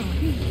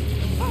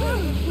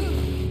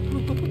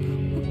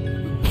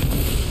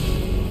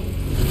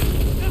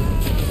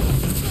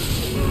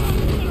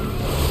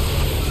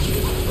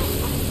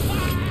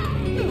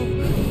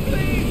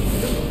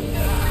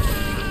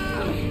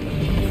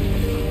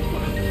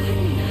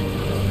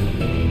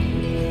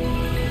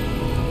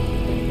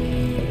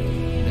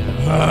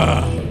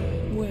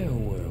 Where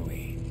were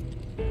we?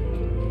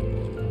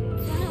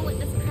 Don't know what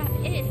this crap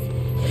is,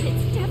 but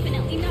it's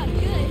definitely not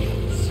good.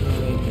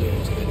 Surrender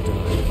to the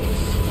darkness.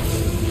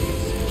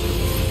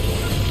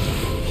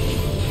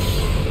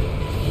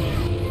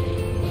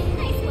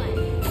 Nice one.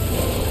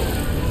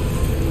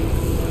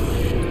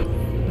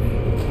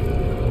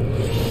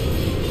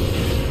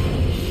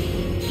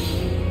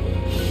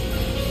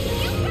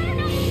 You better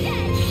not be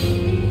dead.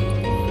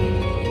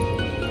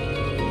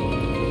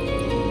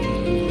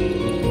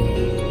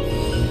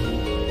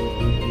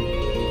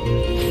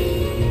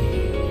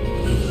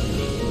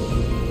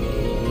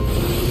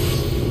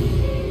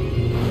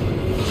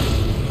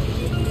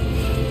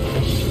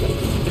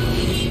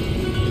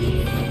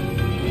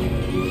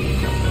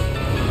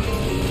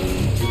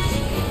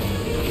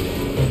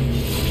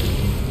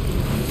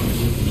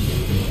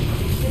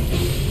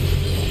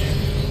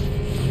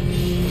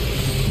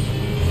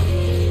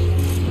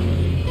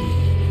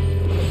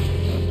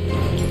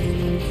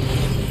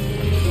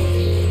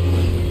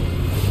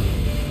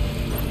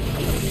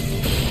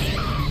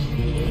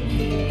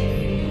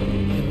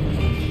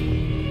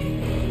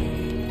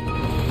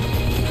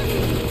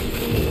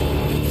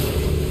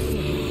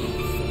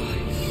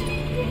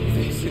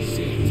 This is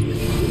it.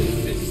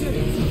 This is it.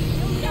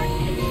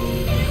 Darkness,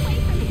 get away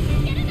from me.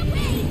 Get in the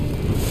way.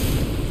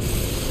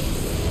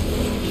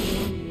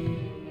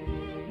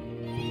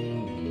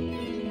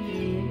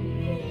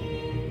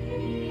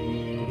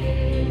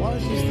 Why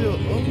is she still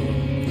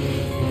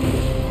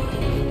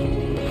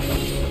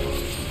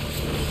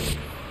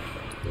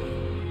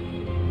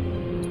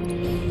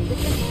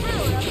With the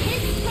power of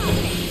his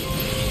prophet.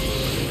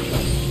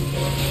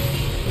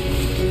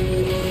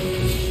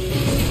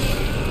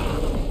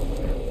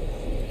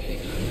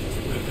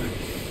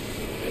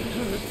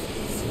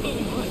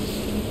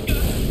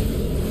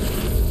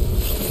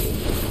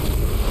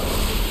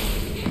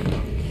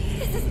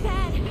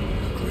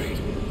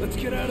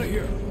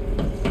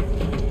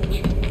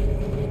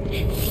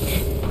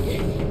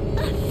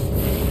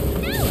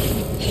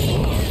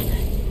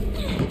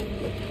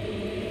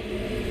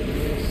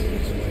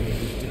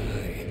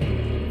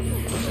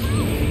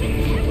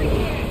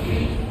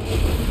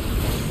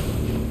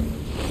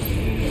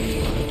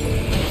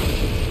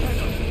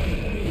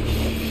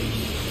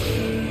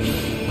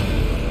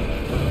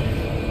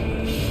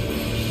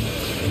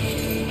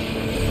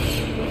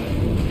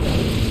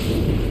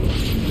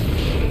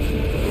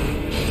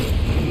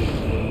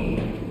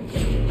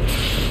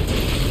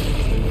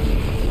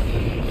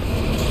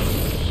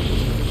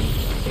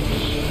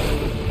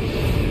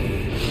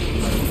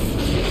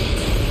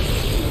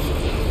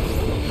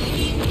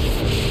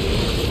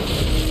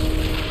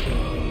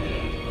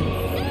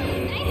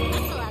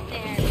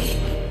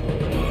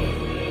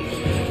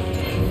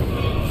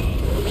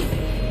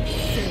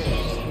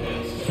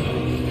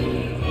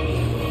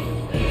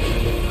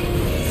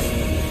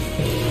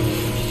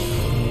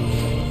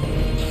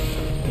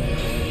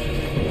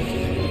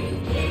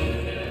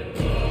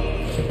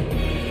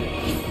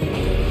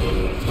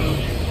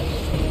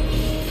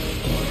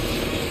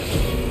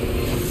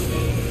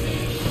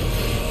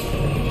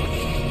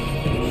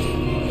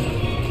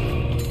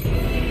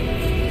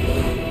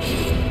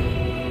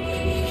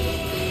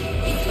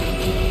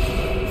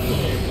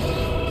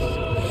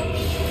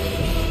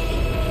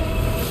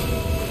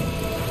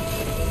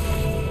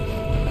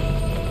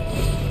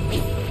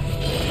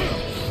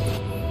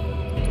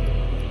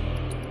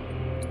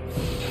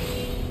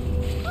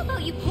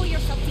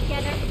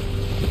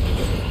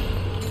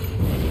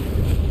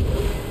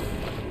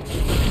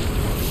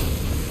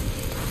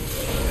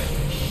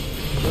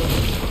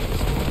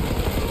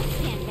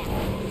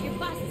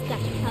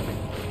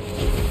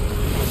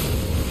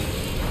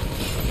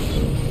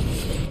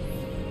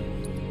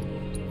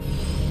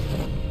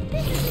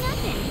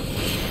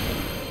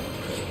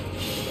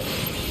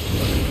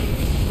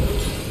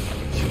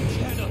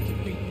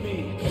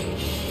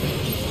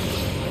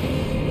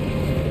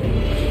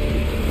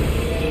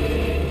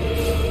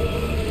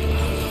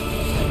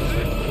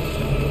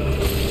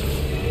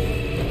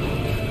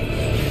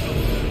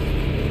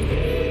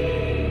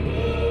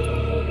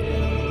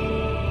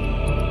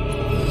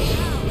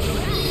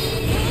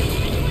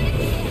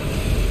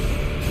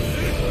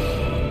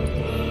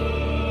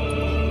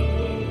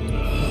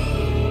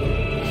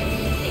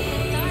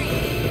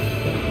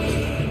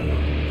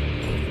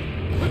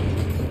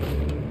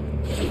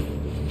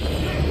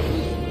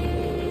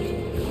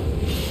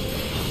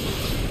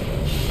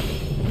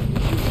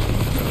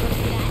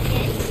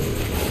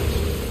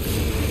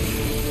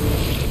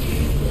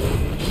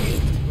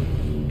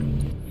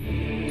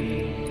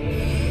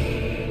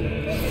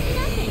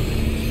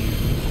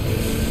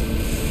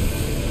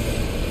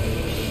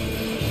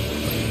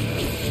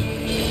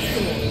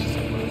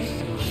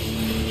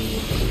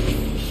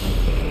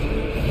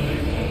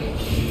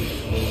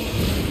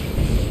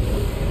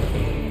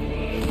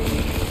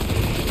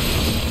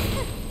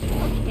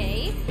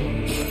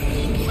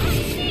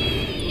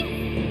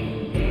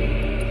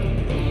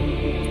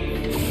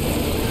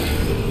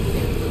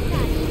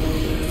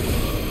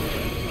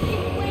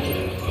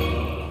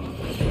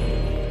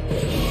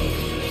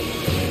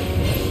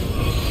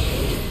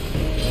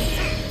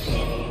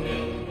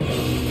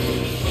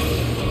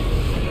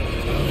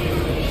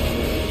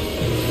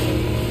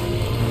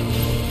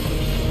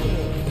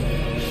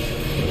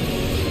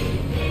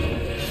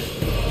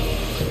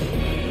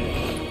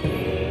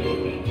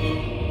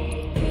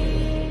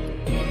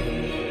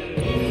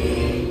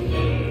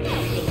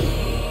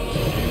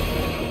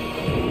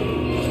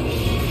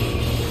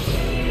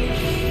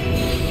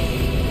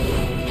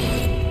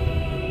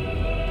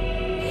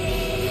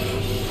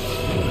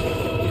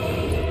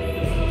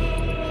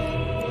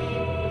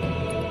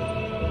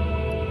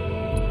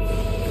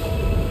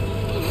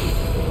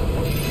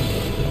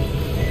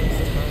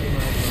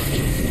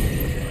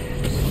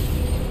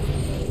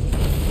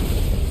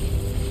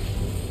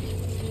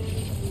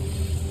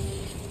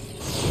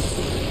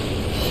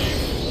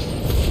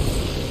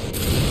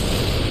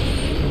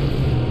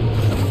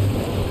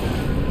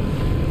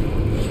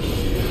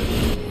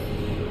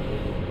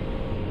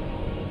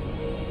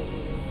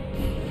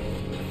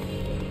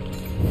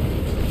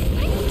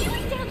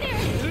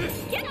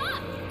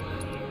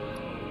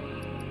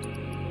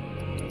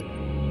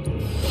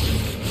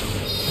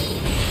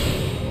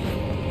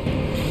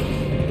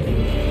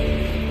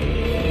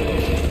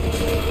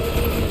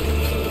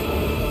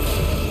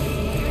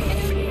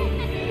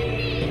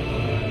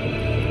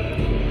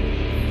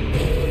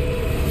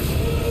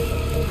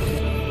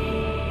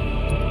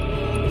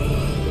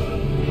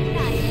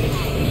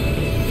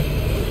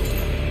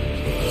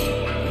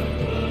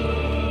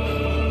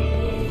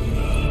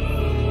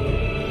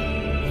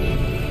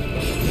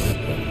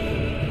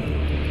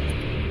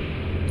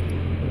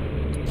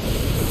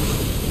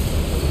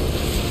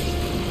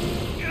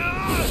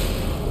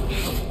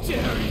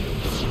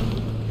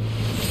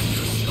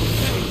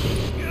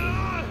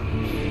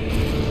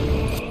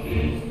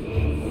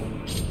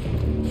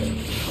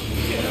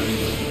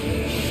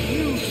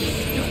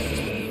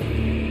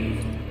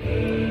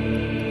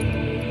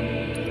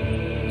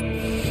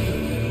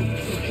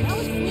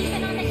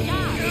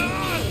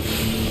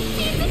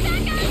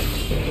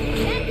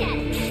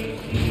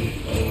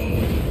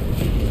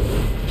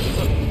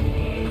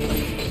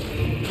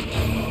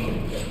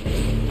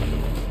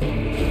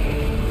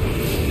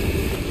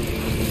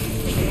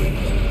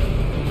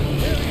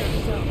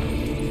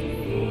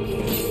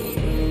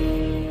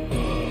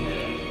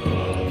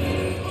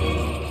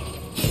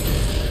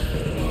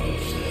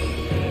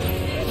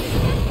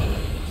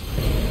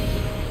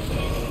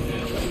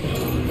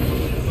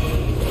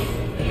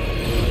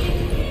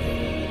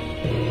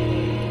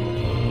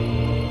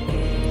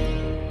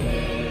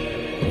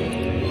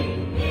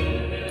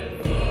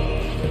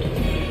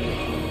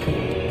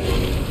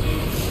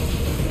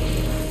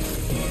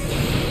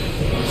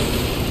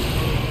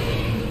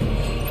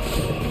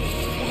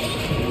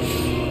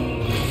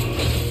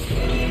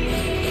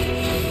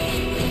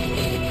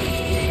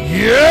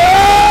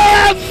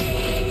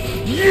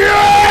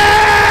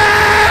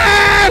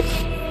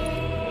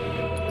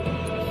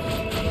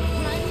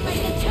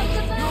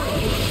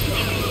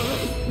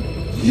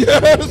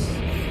 Yes.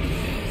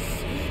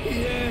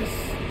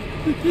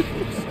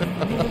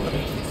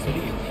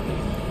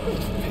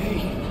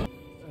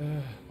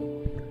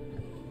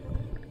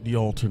 The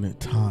alternate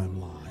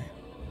timeline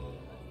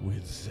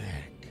with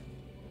Zack.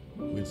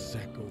 With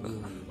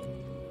Zachary.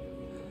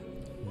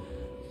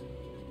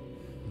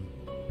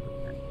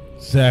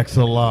 Zack's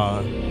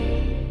alive.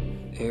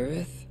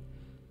 Aerith?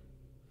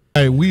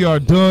 Hey, we are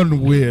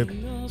done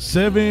with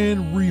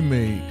 7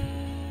 Remake.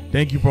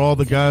 Thank you for all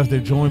the guys that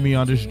joined me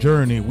on this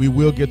journey. We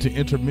will get to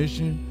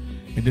intermission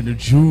and then the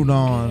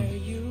Junon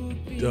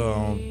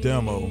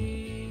demo.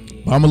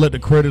 But I'm gonna let the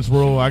credits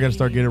roll. I gotta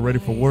start getting ready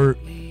for work.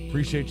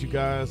 Appreciate you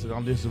guys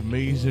on this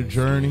amazing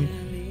journey.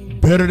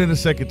 Better than the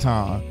second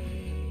time.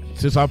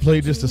 Since I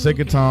played this the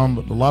second time,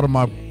 a lot of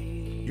my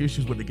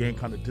issues with the game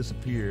kind of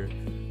disappeared.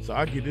 So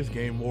I give this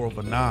game more of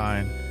a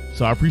 9.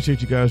 So I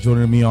appreciate you guys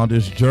joining me on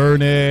this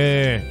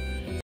journey.